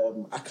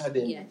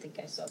Academy. Yeah, I think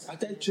I saw that.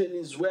 Attend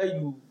trainings where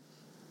you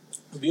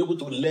will be able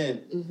to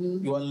learn.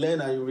 You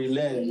unlearn and you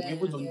relearn. You'll be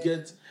able to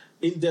get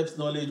in-depth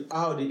knowledge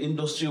how the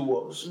industry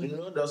works.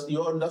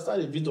 You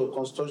understand a bit of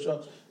construction.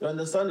 You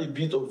understand a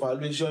bit of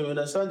valuation. You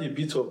understand a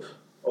bit of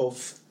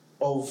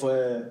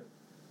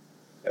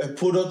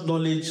product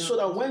knowledge, so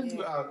that when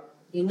you are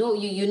you know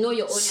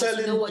your audience,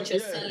 selling, you know what you're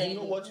selling. You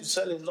know what you're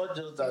selling, not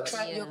just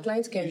that. Your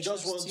clients can you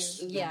just want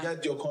to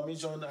get your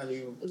commission and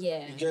you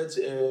get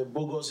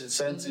bogus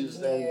incentives.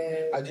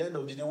 Then at the end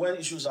of the day, when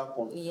issues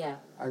happen,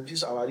 and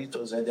these are our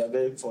editors, and they are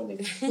very funny.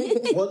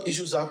 When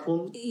issues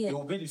happen, they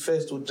will be the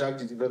first to drag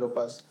the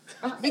developers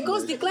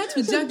because the clients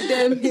will drag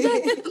them.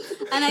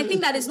 And I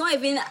think that it's not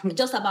even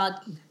just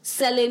about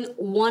selling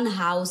one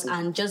house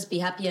and just be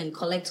happy and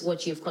collect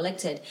what you've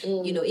collected.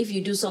 If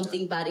you do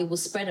something bad, it will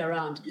spread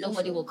around.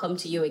 Nobody will come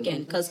to you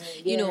again because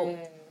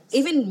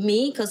even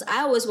me, because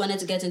I always wanted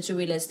to get into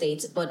real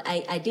estate, but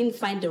I didn't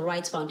find the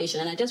right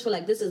foundation, and I just feel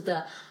like this is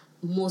the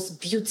most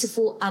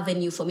beautiful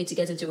avenue for me to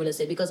get into real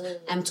estate because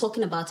I'm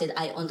talking about it,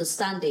 I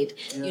understand it,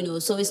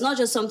 so it's not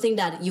just something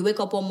that you wake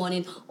up one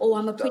morning, oh,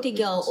 I'm a pretty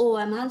girl, oh,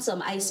 I'm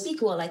handsome, I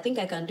speak well, I think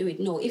I can do it.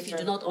 No, if you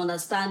do not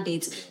understand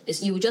it,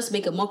 you will just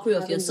make a mockery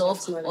of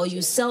yourself, or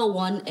you sell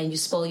one and you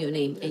spoil your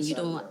name, and you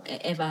don't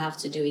ever have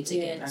to do it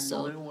again.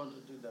 So I don't want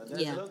to do that.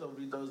 There's a lot of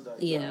readers that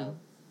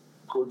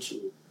go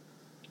to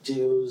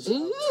jails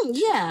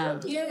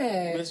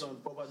based on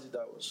property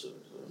that was sold.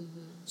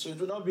 So it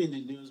will not be in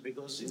the news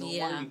because when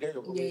you get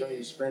your commission,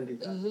 you spend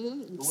it.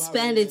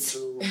 Spend it.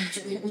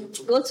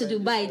 To go to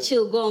Dubai,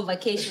 chill, go on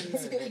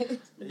vacations.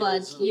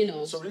 But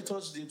so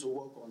retailers need to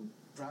work on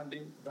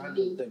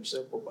branding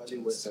themselves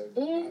properly,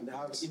 and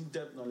have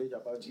in-depth knowledge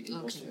about the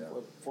industry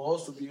for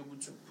us to be able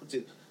to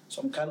put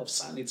some kind of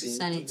sanity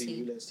into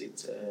the real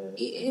estate.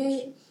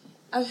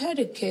 I've heard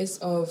a case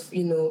of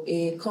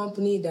a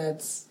company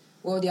that's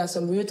there are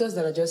some realtors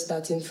that are just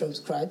starting from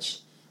scratch,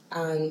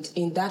 and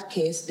in that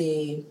case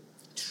they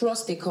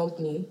trust a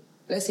company,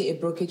 let's say a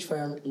brokerage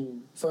firm,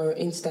 for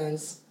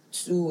instance,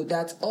 to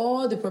that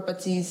all the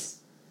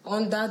properties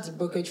under the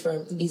brokerage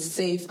firm is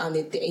safe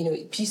and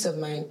peace of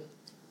mind.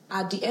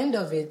 At the end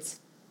of it,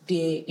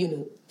 they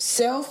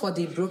sell for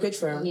the brokerage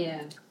firm,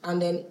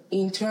 and then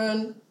in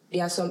turn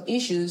there are some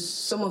issues.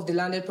 Some of the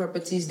landed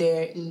properties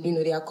there,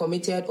 they are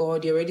committed, or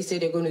they already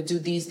said they're going to do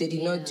this, they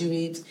did not do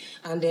it,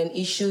 and then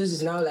issues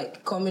is now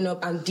coming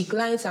up, and the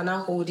clients are now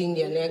holding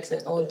their necks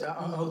and all that.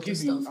 I'll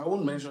give you, I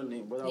won't mention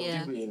name, but I'll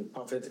give you a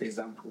perfect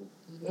example.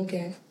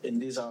 Okay. In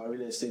this our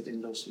real estate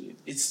industry,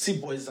 it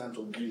still boils down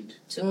to greed.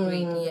 It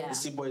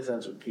still boils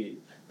down to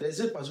greed.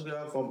 There's a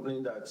particular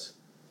company that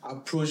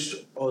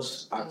approached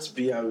us at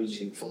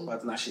BRG for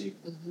partnership,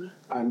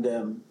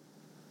 and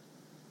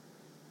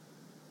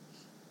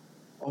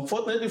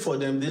unfortunately for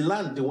them, the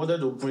land they wanted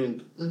to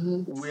bring,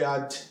 we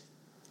had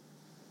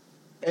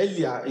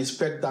earlier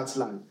inspect that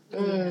land,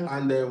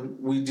 and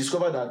we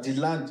discovered that the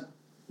land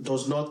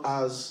does not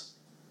as,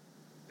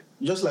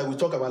 just like we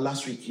talked about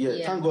last week.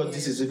 Thank God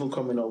this is even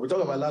coming up. We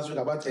talked about last week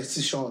about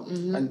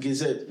excision and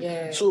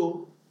gazette.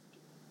 So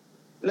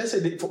let's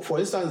say, for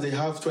instance, they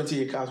have 20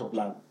 acres of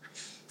land,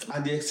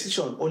 and the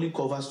extension only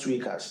covers 2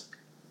 acres.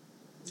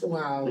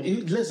 Wow.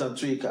 Less than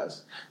 2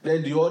 acres.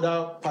 Then the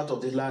other part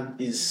of the land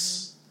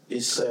is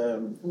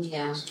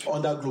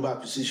under global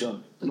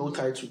acquisition, no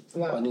title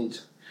on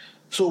it.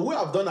 So we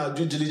have done our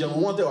due diligence.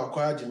 We wanted to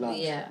acquire the land.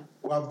 Yeah.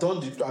 We have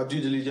done our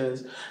due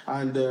diligence,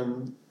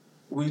 and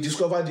we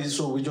discovered this,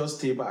 so we just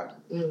stay back.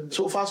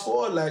 So fast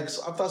forward, like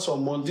after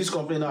some months, this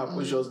company now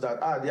approached us that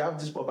they have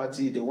this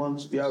property, they want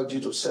BRG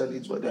to sell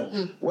it for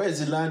them. Where is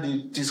the land?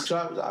 They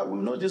describe, we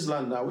know this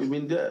land now, we've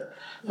been there.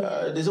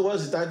 They say,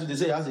 what's the title? They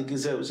say it has a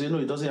gazette. We say, no,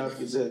 it doesn't have a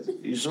gazette.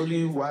 It's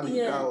only one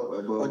acre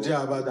or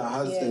thereabout that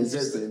has a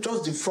gazette.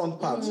 Just the front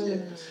part.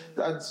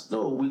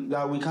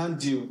 That we can't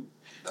deal.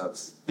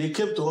 They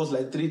came to us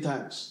like 3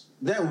 times.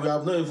 Then we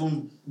have not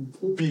even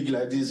big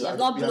like this.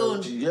 Not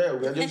blown. Yeah,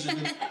 we are just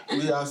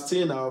we are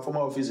still in our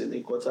former office in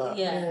Ikota.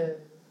 Yeah.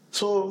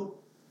 So,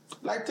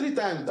 like 3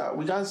 times that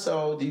we can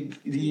sell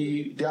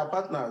their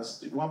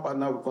partners. One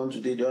partner will come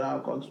today, the other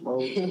will come tomorrow.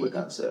 We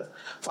can sell.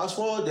 Fast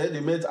forward, then they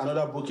met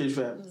another brokerage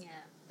firm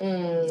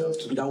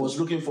that was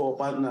looking for a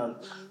partner.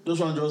 Those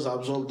ones just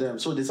absorbed them,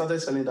 so they started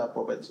selling that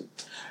property.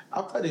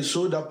 After they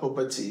sold that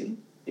property,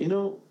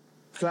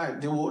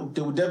 client they will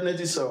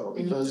definitely sell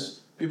because.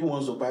 People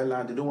want to buy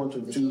land, they don't want to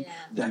do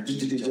their due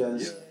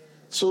diligence. Yeah.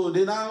 So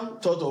they now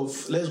thought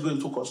of, let's go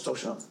into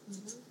construction.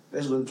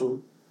 Let's go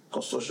into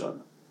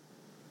construction.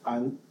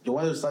 And they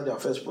wanted to start their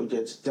first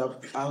project, their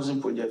housing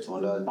project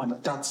on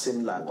that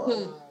same land.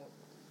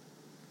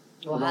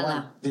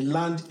 Wow. The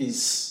land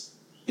is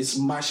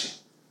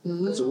marshy.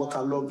 It's a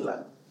waterlogged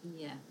land.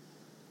 Yeah.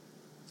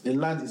 The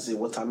land is a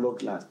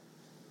waterlogged land.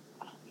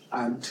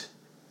 And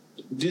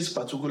this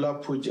particular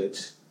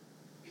project,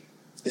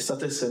 they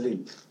started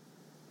selling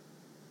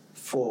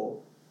for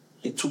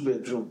a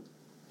 2-bedroom.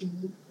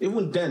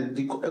 Even then,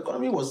 the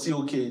economy was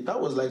still okay. That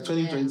was like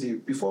 2020,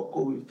 before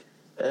COVID.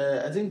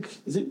 I think,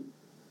 is it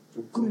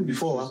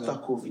before or after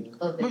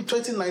COVID? Okay. Maybe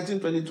 2019,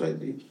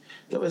 2020.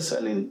 They were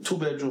selling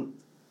 2-bedroom.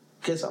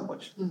 Guess how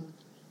much?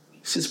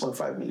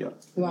 6.5 million.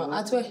 Wow.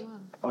 At where?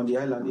 On the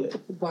island here.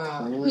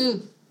 Wow.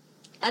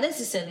 Are they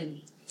still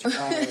selling?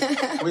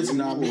 Wait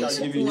now, I'll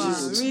give you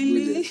this.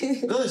 Really?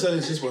 They're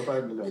selling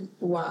 6.5 million.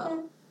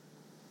 Wow.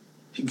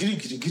 Giri,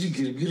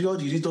 all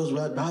the editors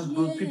were bad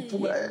good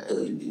people.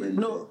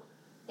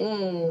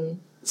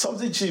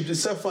 Something cheap, they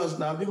sell fast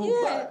now. People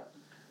buy.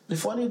 The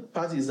funny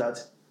part is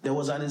that there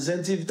was an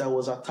incentive that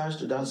was attached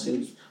to that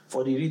sale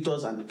for the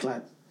editors and the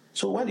client.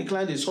 So when the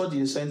client, they saw the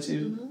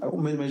incentive, I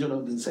won't make mention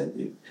of the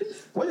incentive.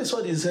 When they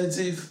saw the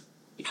incentive,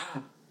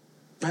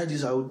 buy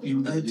this,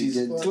 you get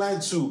this.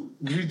 Client too,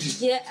 greedy.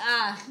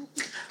 Yeah.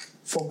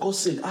 For God's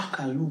sake,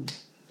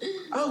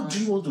 how do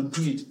you want to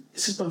do it?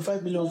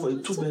 6.5 million for a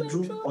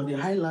 2-bedroom on the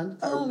highland.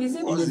 Is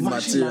it on the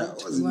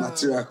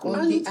material?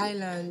 On the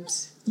island.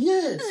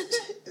 Yes.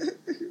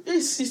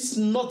 It's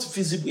not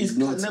feasible. It can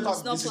never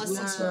be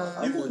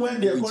feasible. Even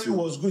when the economy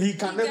was good, he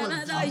can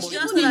never. It's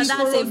just that's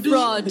a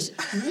fraud.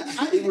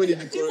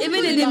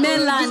 Even in the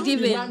mainland, the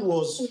land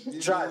was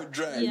dry.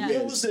 Yeah.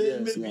 People say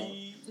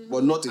maybe.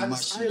 But not a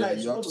machine that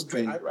you have to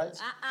spend. Right?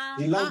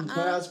 The land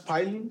requires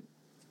piling.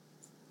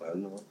 Well,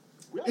 no.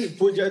 We have a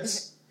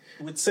project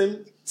with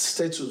same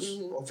status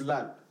of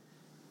land.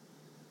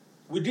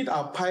 We did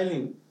our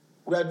piling.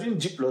 We are doing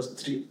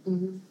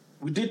G+3.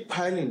 We did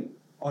piling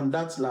on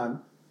that land.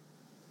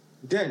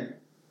 Then,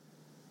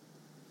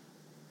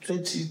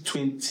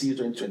 2020,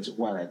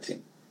 2021, I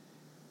think,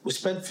 we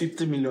spent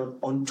 50 million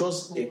on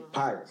just a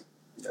pile.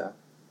 Yeah.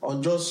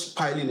 On just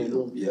piling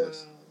alone.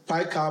 Yes.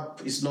 Pile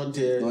cap is not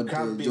there.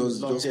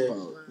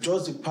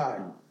 Just the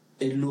pile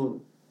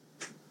alone.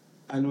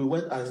 And we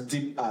went as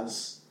deep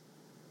as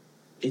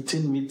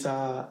 18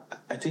 meter,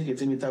 I think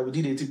 18 meter, we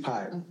did 80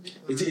 pile.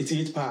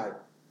 88 pile.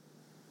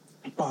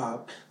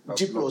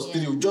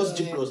 G+3, just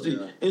G+3.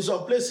 Yeah. In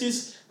some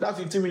places, that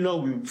 50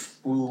 million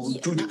will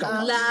do the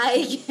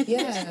carcass.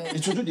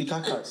 It will do the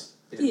carcass.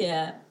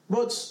 Yeah.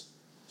 But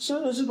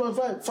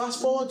 6.5,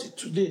 fast forward to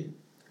today.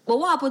 But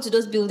what happened to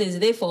those buildings?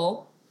 Did they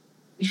fall?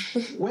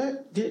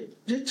 Well, they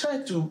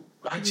tried to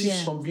achieve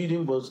some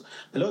building, but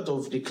a lot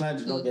of the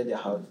clients did not get their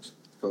house.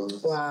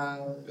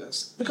 Wow.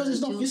 Yes. Because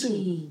it's not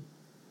feasible.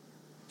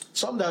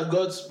 Some that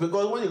got,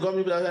 because when you come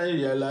people that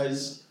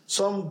realize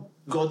some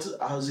got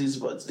houses,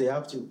 but they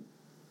have to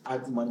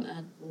add money.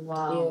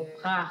 Wow.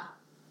 Yeah.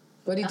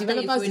 But the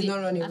developers did not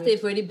run away. After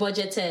they've already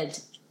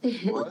budgeted.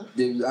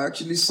 They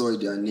actually saw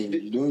their name.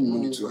 You don't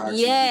even need to have.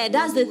 Yeah,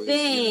 that's the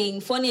thing.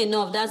 Funny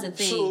enough, that's the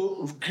thing.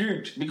 So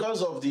good,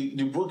 because of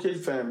the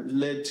brokerage firm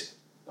led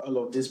all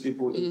of these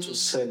people into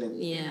selling.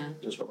 Yeah.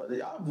 This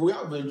property. We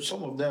have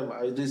some of them.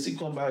 They still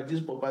come back. This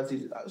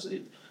property, I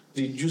say,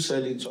 did you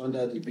sell it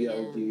under the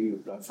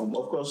BRD platform?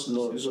 Of course,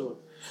 no. So,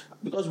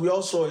 because we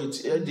all saw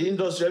it, the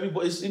industry,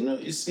 everybody,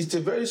 it's a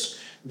very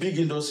big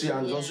industry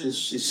and also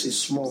it's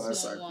small.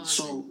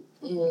 So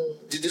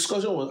the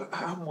discussion was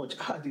how much,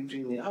 how are they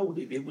doing it, how would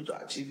they be able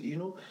to achieve it,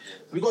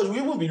 because we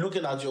will be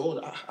looking at your own.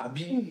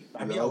 Abi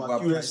our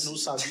QS no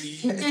sabi.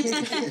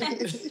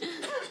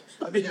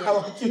 Abi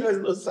our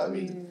QS no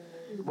sabi.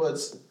 But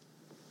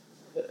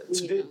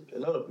today, a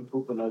lot of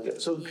people cannot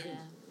get so.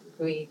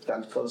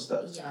 Can cause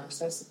that. Yeah,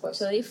 that's the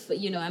question. So if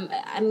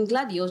I'm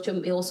glad you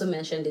also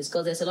mentioned this,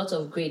 because there's a lot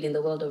of greed in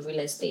the world of real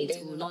estate.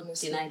 We will not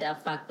deny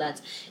that fact that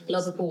a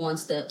lot of people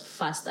want the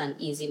fast and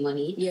easy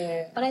money.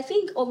 Yeah. But I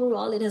think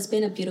overall it has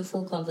been a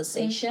beautiful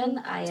conversation.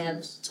 I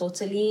have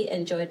totally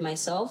enjoyed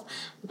myself.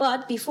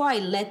 But before I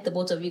let the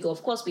both of you go,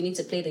 of course we need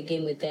to play the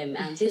game with them,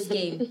 and this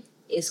game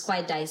is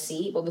quite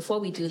dicey. But before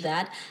we do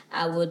that,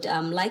 I would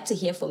like to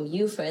hear from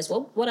you first.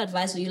 What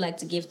advice would you like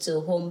to give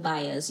to home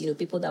buyers?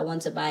 People that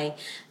want to buy,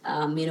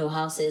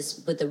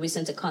 houses with the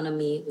recent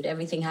economy, with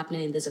everything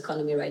happening in this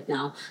economy right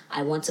now.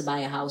 I want to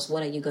buy a house.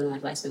 What are you going to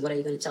advise me? What are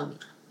you going to tell me?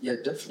 Yeah,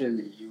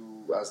 definitely.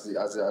 You, as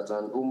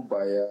an home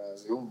buyer,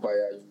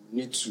 you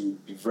need to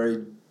be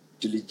very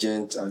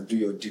diligent and do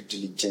your due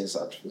diligence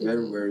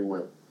very, very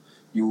well.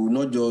 You will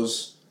not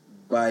just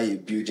buy a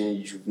building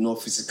you've not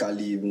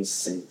physically even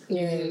seen.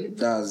 Yeah.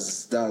 That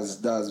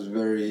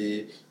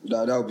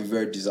would be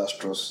very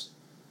disastrous.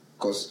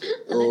 Because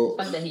the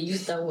fact that he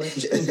used that word.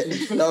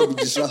 that would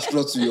be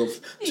disastrous to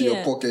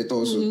your pocket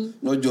also,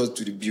 not just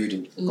to the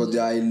building. Because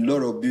there are a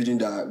lot of buildings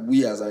that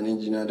we as an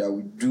engineer that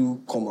we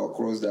do come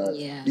across that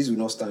this will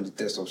not stand the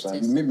test of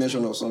time. You made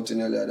mention of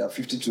something earlier that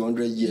 50 to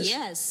 100 years.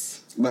 Yes.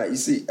 But you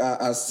see,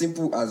 as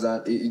simple as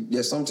that,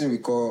 there's something we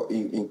call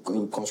in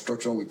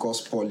construction we call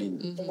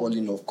spalling,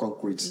 spalling of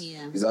concrete.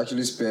 Yeah. It's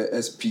actually spelled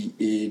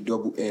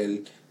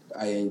SPALLING,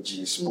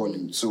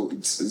 spalling. So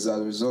it's as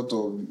a result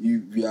of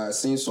we are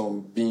seeing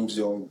some beams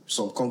or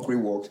some concrete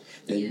work,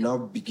 then you now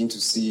begin to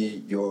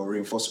see your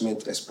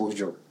reinforcement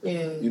exposure.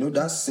 Yeah.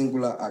 That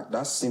singular act,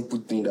 that simple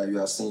thing that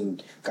you are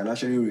seeing can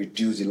actually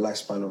reduce the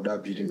lifespan of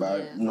that building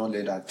by not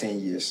less than 10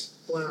 years.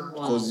 Wow.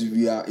 Because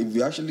if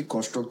you actually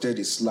constructed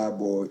a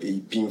slab or a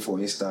beam, for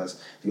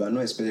instance, you are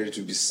not expected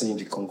to be seeing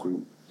the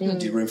concrete,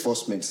 the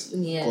reinforcements.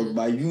 Yeah. Because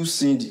by you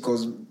seeing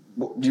because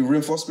the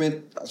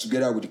reinforcement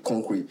together with the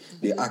concrete,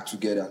 they act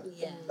together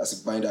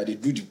as a binder. They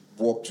do the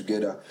work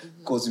together.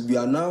 Because we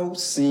are now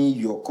seeing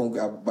your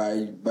concrete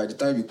by the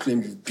time you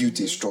claim you've built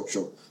a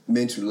structure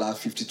meant to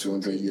last 50 to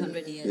 100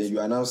 years. You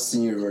are now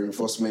seeing your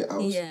reinforcement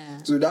out. Yeah.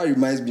 So that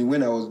reminds me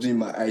when I was doing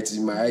my IT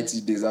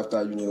days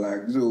after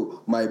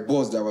so my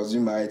boss that was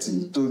doing my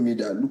IT told me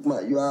that,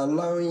 Lukman, you are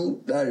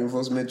allowing that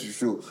reinforcement to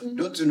show.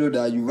 Don't you know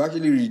that you've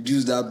actually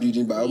reduced that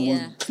building by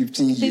almost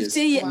 15 years?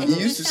 15 years. Wow. He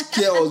used to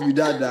scare us with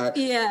that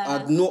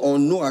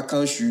on no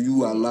account should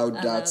you allow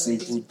that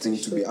simple thing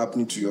to be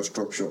happening to your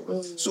structure.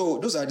 So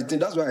those are the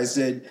things. That's why I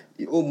said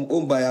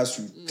home buyers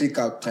should take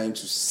out time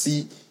to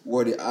see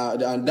what they are,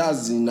 and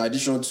that's in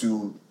addition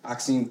to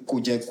asking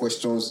cogent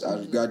questions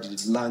as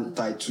regards the land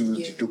title,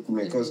 the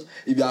document. Because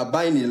if you are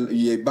buying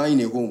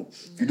a home,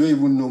 you don't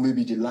even know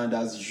maybe the land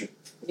has issue.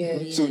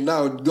 So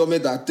now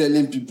government are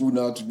telling people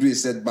now to do a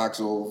setbacks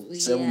of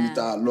 7 meters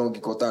along the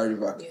Kota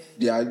River.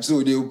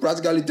 So they will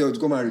practically tell you to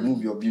come and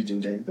remove your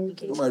building then.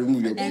 Come and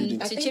remove your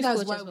building. I think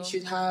that's why we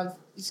should have,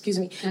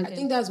 I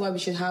think that's why we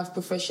should have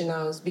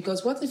professionals,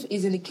 because what if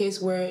is in the case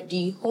where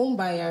the home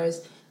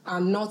buyers are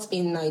not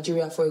in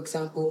Nigeria, for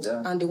example,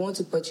 and they want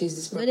to purchase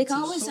this property? But they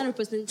can always send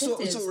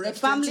representatives, like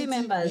family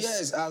members.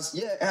 Yes, that's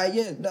where I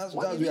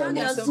want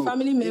to go.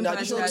 Family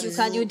members.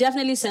 You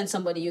definitely send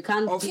somebody. You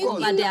can't go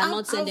over there and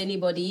not send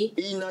anybody.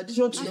 In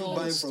addition to you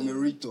buying from a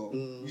realtor,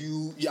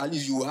 you at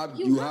least you have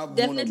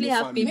definitely one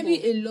of have people.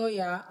 Maybe a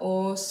lawyer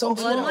or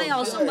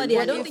somebody.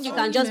 I don't think you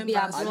can just be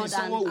abroad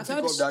and I've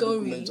heard a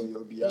story.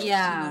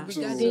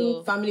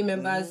 Regarding family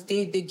members,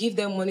 they give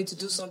them money to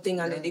do something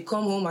and then they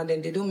come home and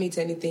then they don't meet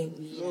anything.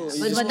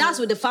 But that's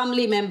with the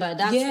family member.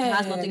 That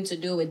has nothing to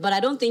do with. But I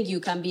don't think you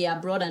can be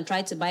abroad and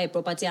try to buy a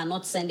property and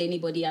not send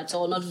anybody at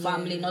all, not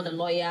family, not a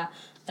lawyer.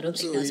 I don't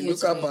think that's in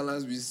local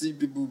balance, we see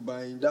people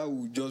buying that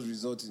will just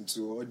result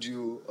into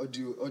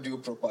audio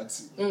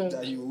property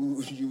that you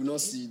will not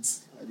see it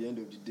at the end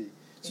of the day.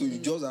 So you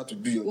just have to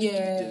do your due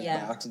diligence by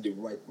asking the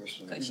right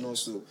question. If not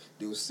so,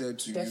 they will sell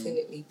to you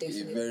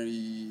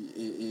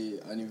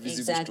an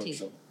invisible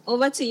structure.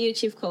 Over to you,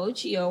 Chief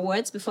Coach. Your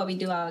words before we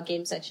do our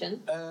game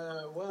section.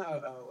 What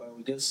I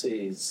would just say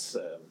is,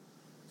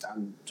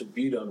 to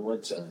build on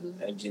what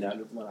Engineer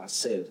Lukman has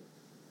said,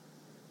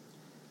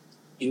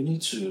 you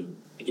need to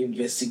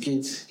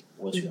investigate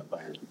what you are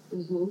buying.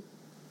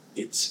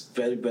 It's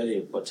very, very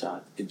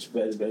important. It's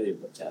very, very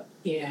important.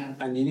 Yeah.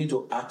 And you need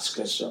to ask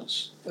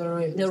questions.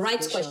 The right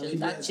questions,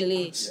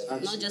 actually.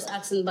 Not just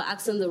asking, but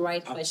asking the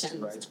right questions.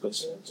 The right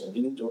questions.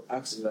 You need to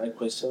ask the right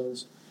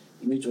questions.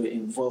 You need to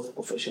involve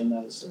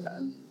professionals.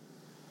 And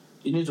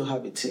you need to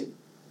have a team.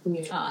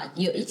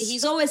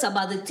 He's always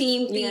about the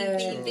team.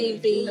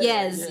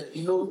 Yes.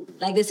 Yeah.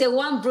 Like they say,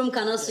 one broom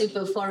cannot sweep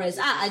a forest.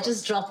 I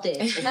just dropped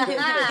it.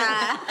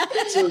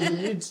 So you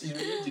need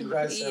the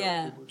right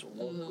set of people to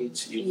work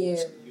with. You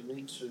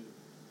need to.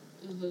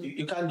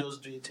 You can't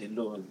just do it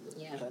alone.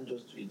 You can't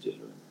just do it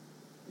alone.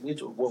 You need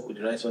to work with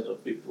the right sort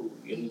of people.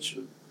 You need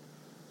to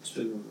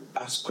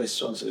ask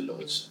questions a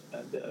lot,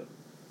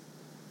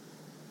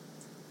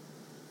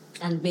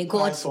 And may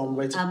God buy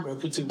for it,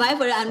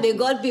 and may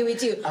God be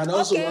with you. And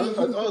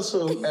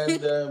also,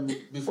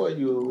 before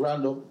you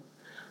round up,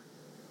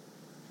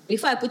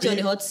 before I put you on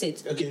the hot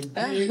seat, okay,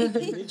 you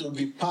need to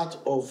be part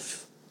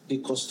of the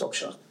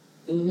construction.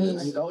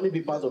 And you can only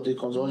be part of the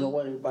construction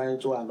when you buy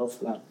into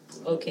enough land.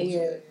 Okay.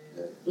 Yeah.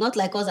 Not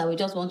like us that we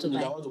just want to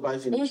buy. I want to buy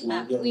finish. We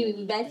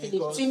buy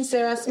finish. Team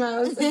Sarah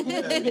Smiles.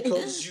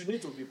 Because you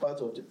need to be part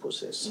of the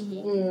process.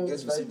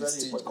 It's very,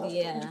 very important.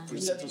 Yeah. You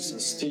get to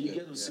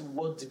see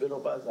what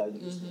developers are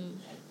using.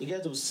 You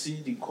get to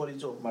see the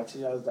quality of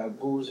materials that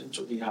goes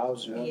into the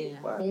house you want to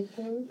buy. You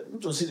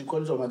need to see the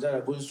quality of material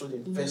that goes into the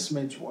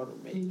investment you want to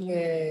make.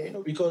 Yeah.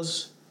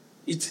 Because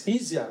it's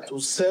easier to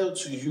sell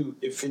to you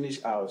a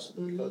finished house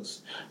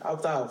because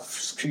after I've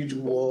screwed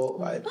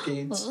wall, I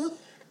paint.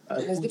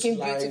 It's looking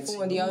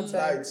beautiful on the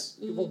outside.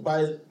 People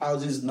buy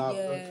houses now.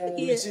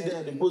 You see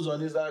them, they post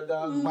on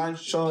Instagram,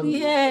 mansion.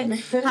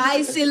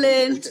 High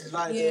ceiling.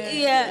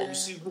 You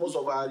see most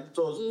of our editors,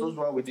 those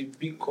one with the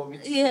big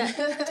committee. You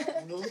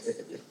know?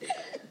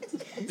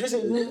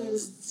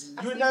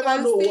 You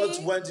never know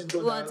what went into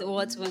the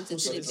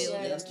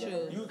building. That's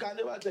true. You can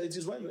never tell. It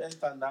is when you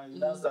enter now, you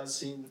now start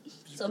seeing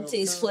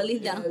something is falling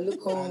down. And you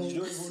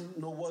don't even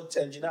know what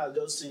engineer has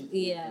just seen.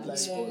 You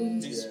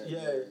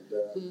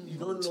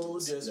don't know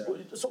there's.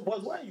 So,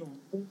 but when you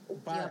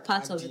buy, you're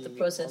part of the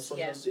process.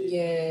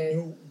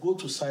 You go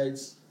to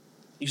sites.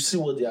 You see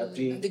what they are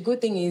doing. The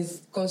good thing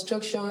is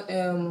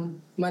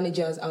construction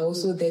managers are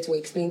also there to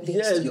explain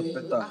things to you.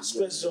 You ask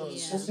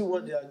questions. You see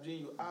what they are doing.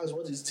 You ask,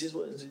 what is this?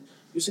 What is it?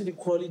 You see the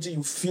quality,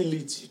 you feel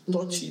it, you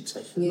touch it.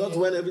 Not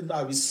when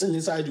everything is still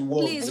inside the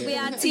wall. Please, we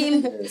are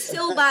team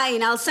still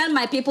buying. I'll send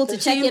my people to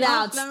check it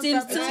out. Team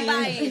still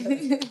buying.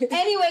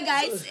 Anyway,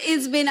 guys,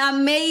 it's been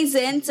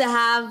amazing to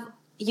have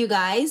you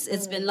guys.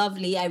 It's been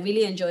lovely. I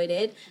really enjoyed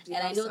it. And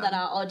I know that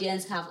our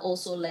audience have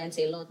also learned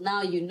a lot.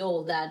 Now you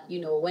know that,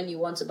 when you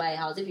want to buy a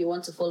house, if you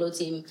want to follow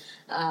Team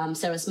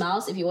Sarah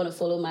Smiles, if you want to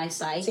follow my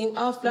site, we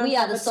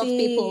are the soft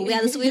people.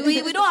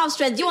 We don't have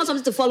strength. Do you want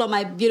something to fall on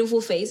my beautiful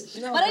face?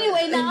 No, but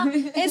anyway, now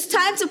it's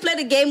time to play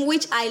the game,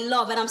 which I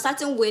love. And I'm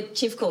starting with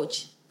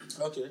Chiefcoach.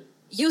 Okay.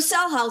 You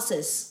sell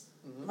houses,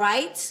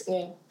 right?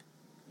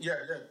 Yeah.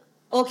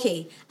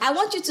 Okay. I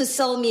want you to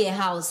sell me a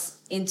house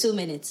in 2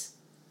 minutes.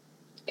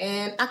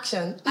 And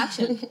action.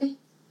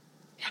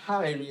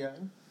 Hi, Ria.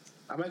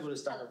 Am I going to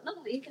start? No,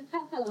 you can.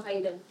 Hello, how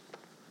you doing?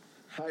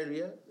 Hi,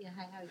 Ria. Yeah,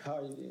 hi, how are you? How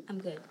are you doing? I'm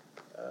good.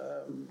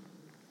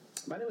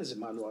 My name is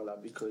Emmanuel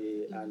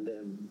Abikoye, and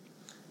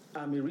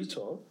I'm a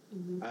realtor.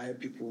 I help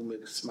people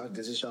make smart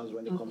decisions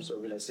when it comes to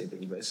real estate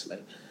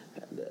investment.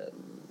 And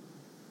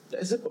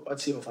there's a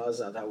property of ours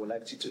that I would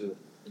like you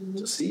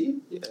to see.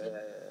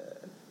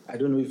 I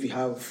don't know if you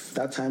have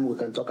that time, we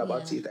can talk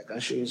about it. I can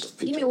show you some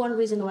pictures. Give me one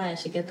reason why I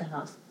should get the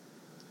house.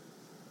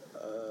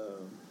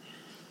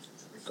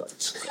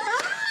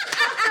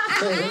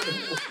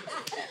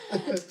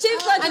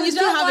 Chiefcoach, and you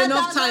still have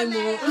enough time. No,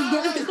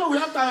 we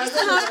have time.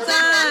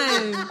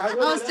 I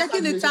was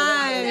checking the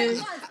time.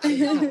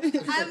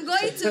 I'm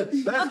going to.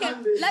 Okay,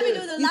 let me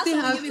do the last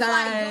one with you before I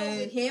go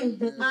with him.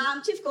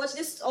 Chiefcoach,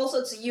 this is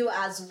also to you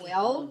as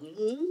well.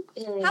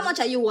 How much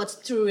are you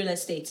worth through real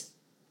estate?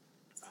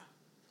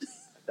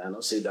 I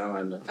don't say that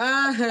one.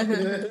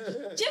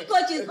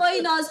 Chiefcoach is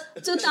owing us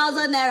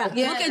 2,000 naira.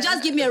 Yeah. Okay,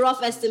 just give me a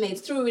rough estimate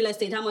through real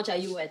estate. How much are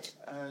you worth?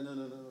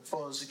 No.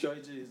 For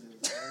security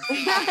reasons.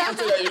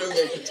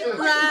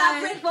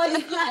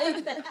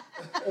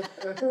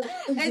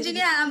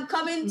 Engineer, I'm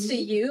coming to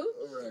you.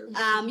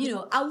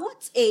 At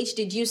what age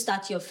did you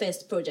start your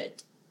first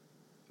project?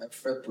 My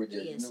first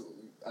project, yes.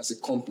 As a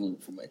company,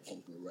 for my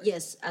company, right?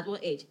 Yes, at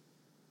what age?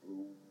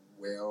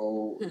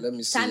 Well, let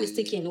me say. Time is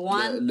ticking.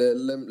 One.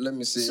 Let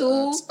me say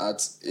 2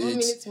 at age. 1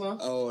 minute more.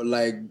 Oh,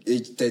 like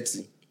age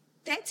 30.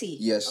 30?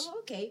 Yes. Oh,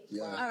 okay.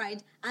 Yeah. All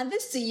right. And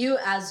this to you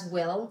as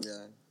well.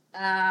 Yeah.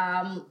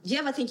 Do you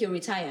ever think you'll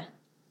retire?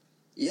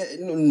 Yeah,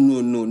 no,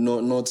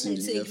 not in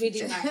the near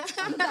future.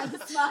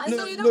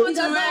 So you don't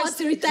want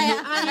to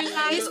retire.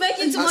 He's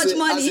making too much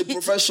money.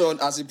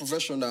 As a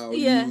professional,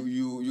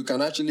 you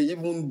can actually,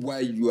 even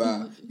while you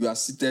are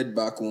seated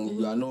back home,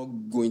 you are not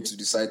going to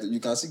the site. You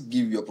can still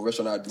give your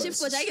professional advice.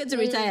 Chiefcoach, I get to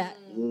retire.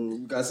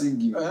 You can still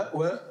give.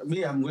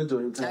 Me, I'm going to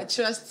retire. I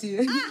trust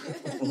you.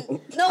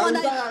 No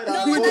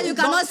wonder you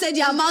cannot say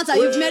the amount that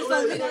you've made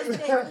from real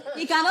estate.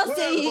 You cannot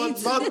say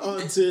it. But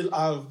not until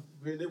I've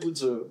been able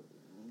to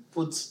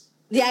put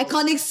the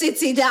iconic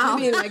city down.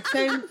 Maybe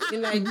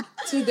in like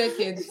 2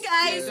 decades.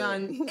 Guys,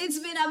 it's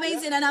been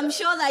amazing, and I'm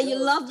sure that you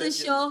love the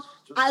show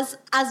as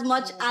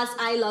much as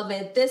I love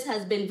it. This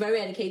has been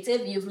very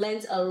educative. You've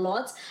learned a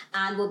lot,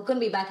 and we're going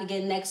to be back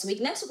again next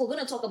week. Next week, we're going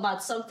to talk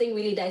about something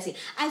really dicey.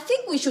 I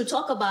think we should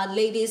talk about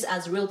ladies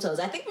as realtors.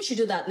 I think we should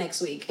do that next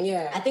week.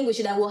 Yeah. I think we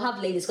should, and we'll have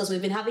ladies because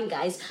we've been having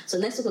guys. So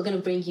next week, we're going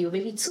to bring you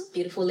maybe 2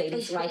 beautiful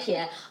ladies right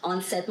here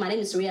on set. My name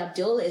is Ria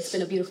Abdul. It's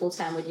been a beautiful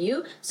time with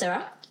you.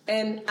 Sarah?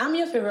 And I'm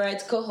your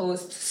favorite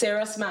co-host,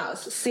 Sarah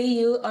Smiles. See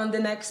you on the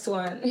next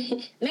one.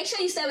 Make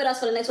sure you stay with us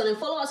for the next one and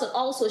follow us on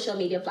all social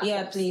media platforms.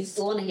 Yeah, please.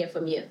 We want to hear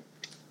from you.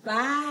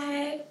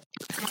 Bye.